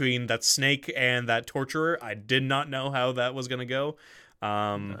 Both between that snake and that torturer. I did not know how that was going to go.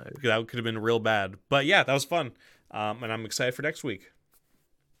 No. That could have been real bad. But yeah, that was fun. And I'm excited for next week.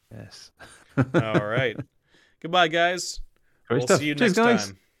 Yes. All right. Goodbye, guys. Great we'll stuff. see you Cheers, next guys.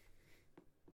 time.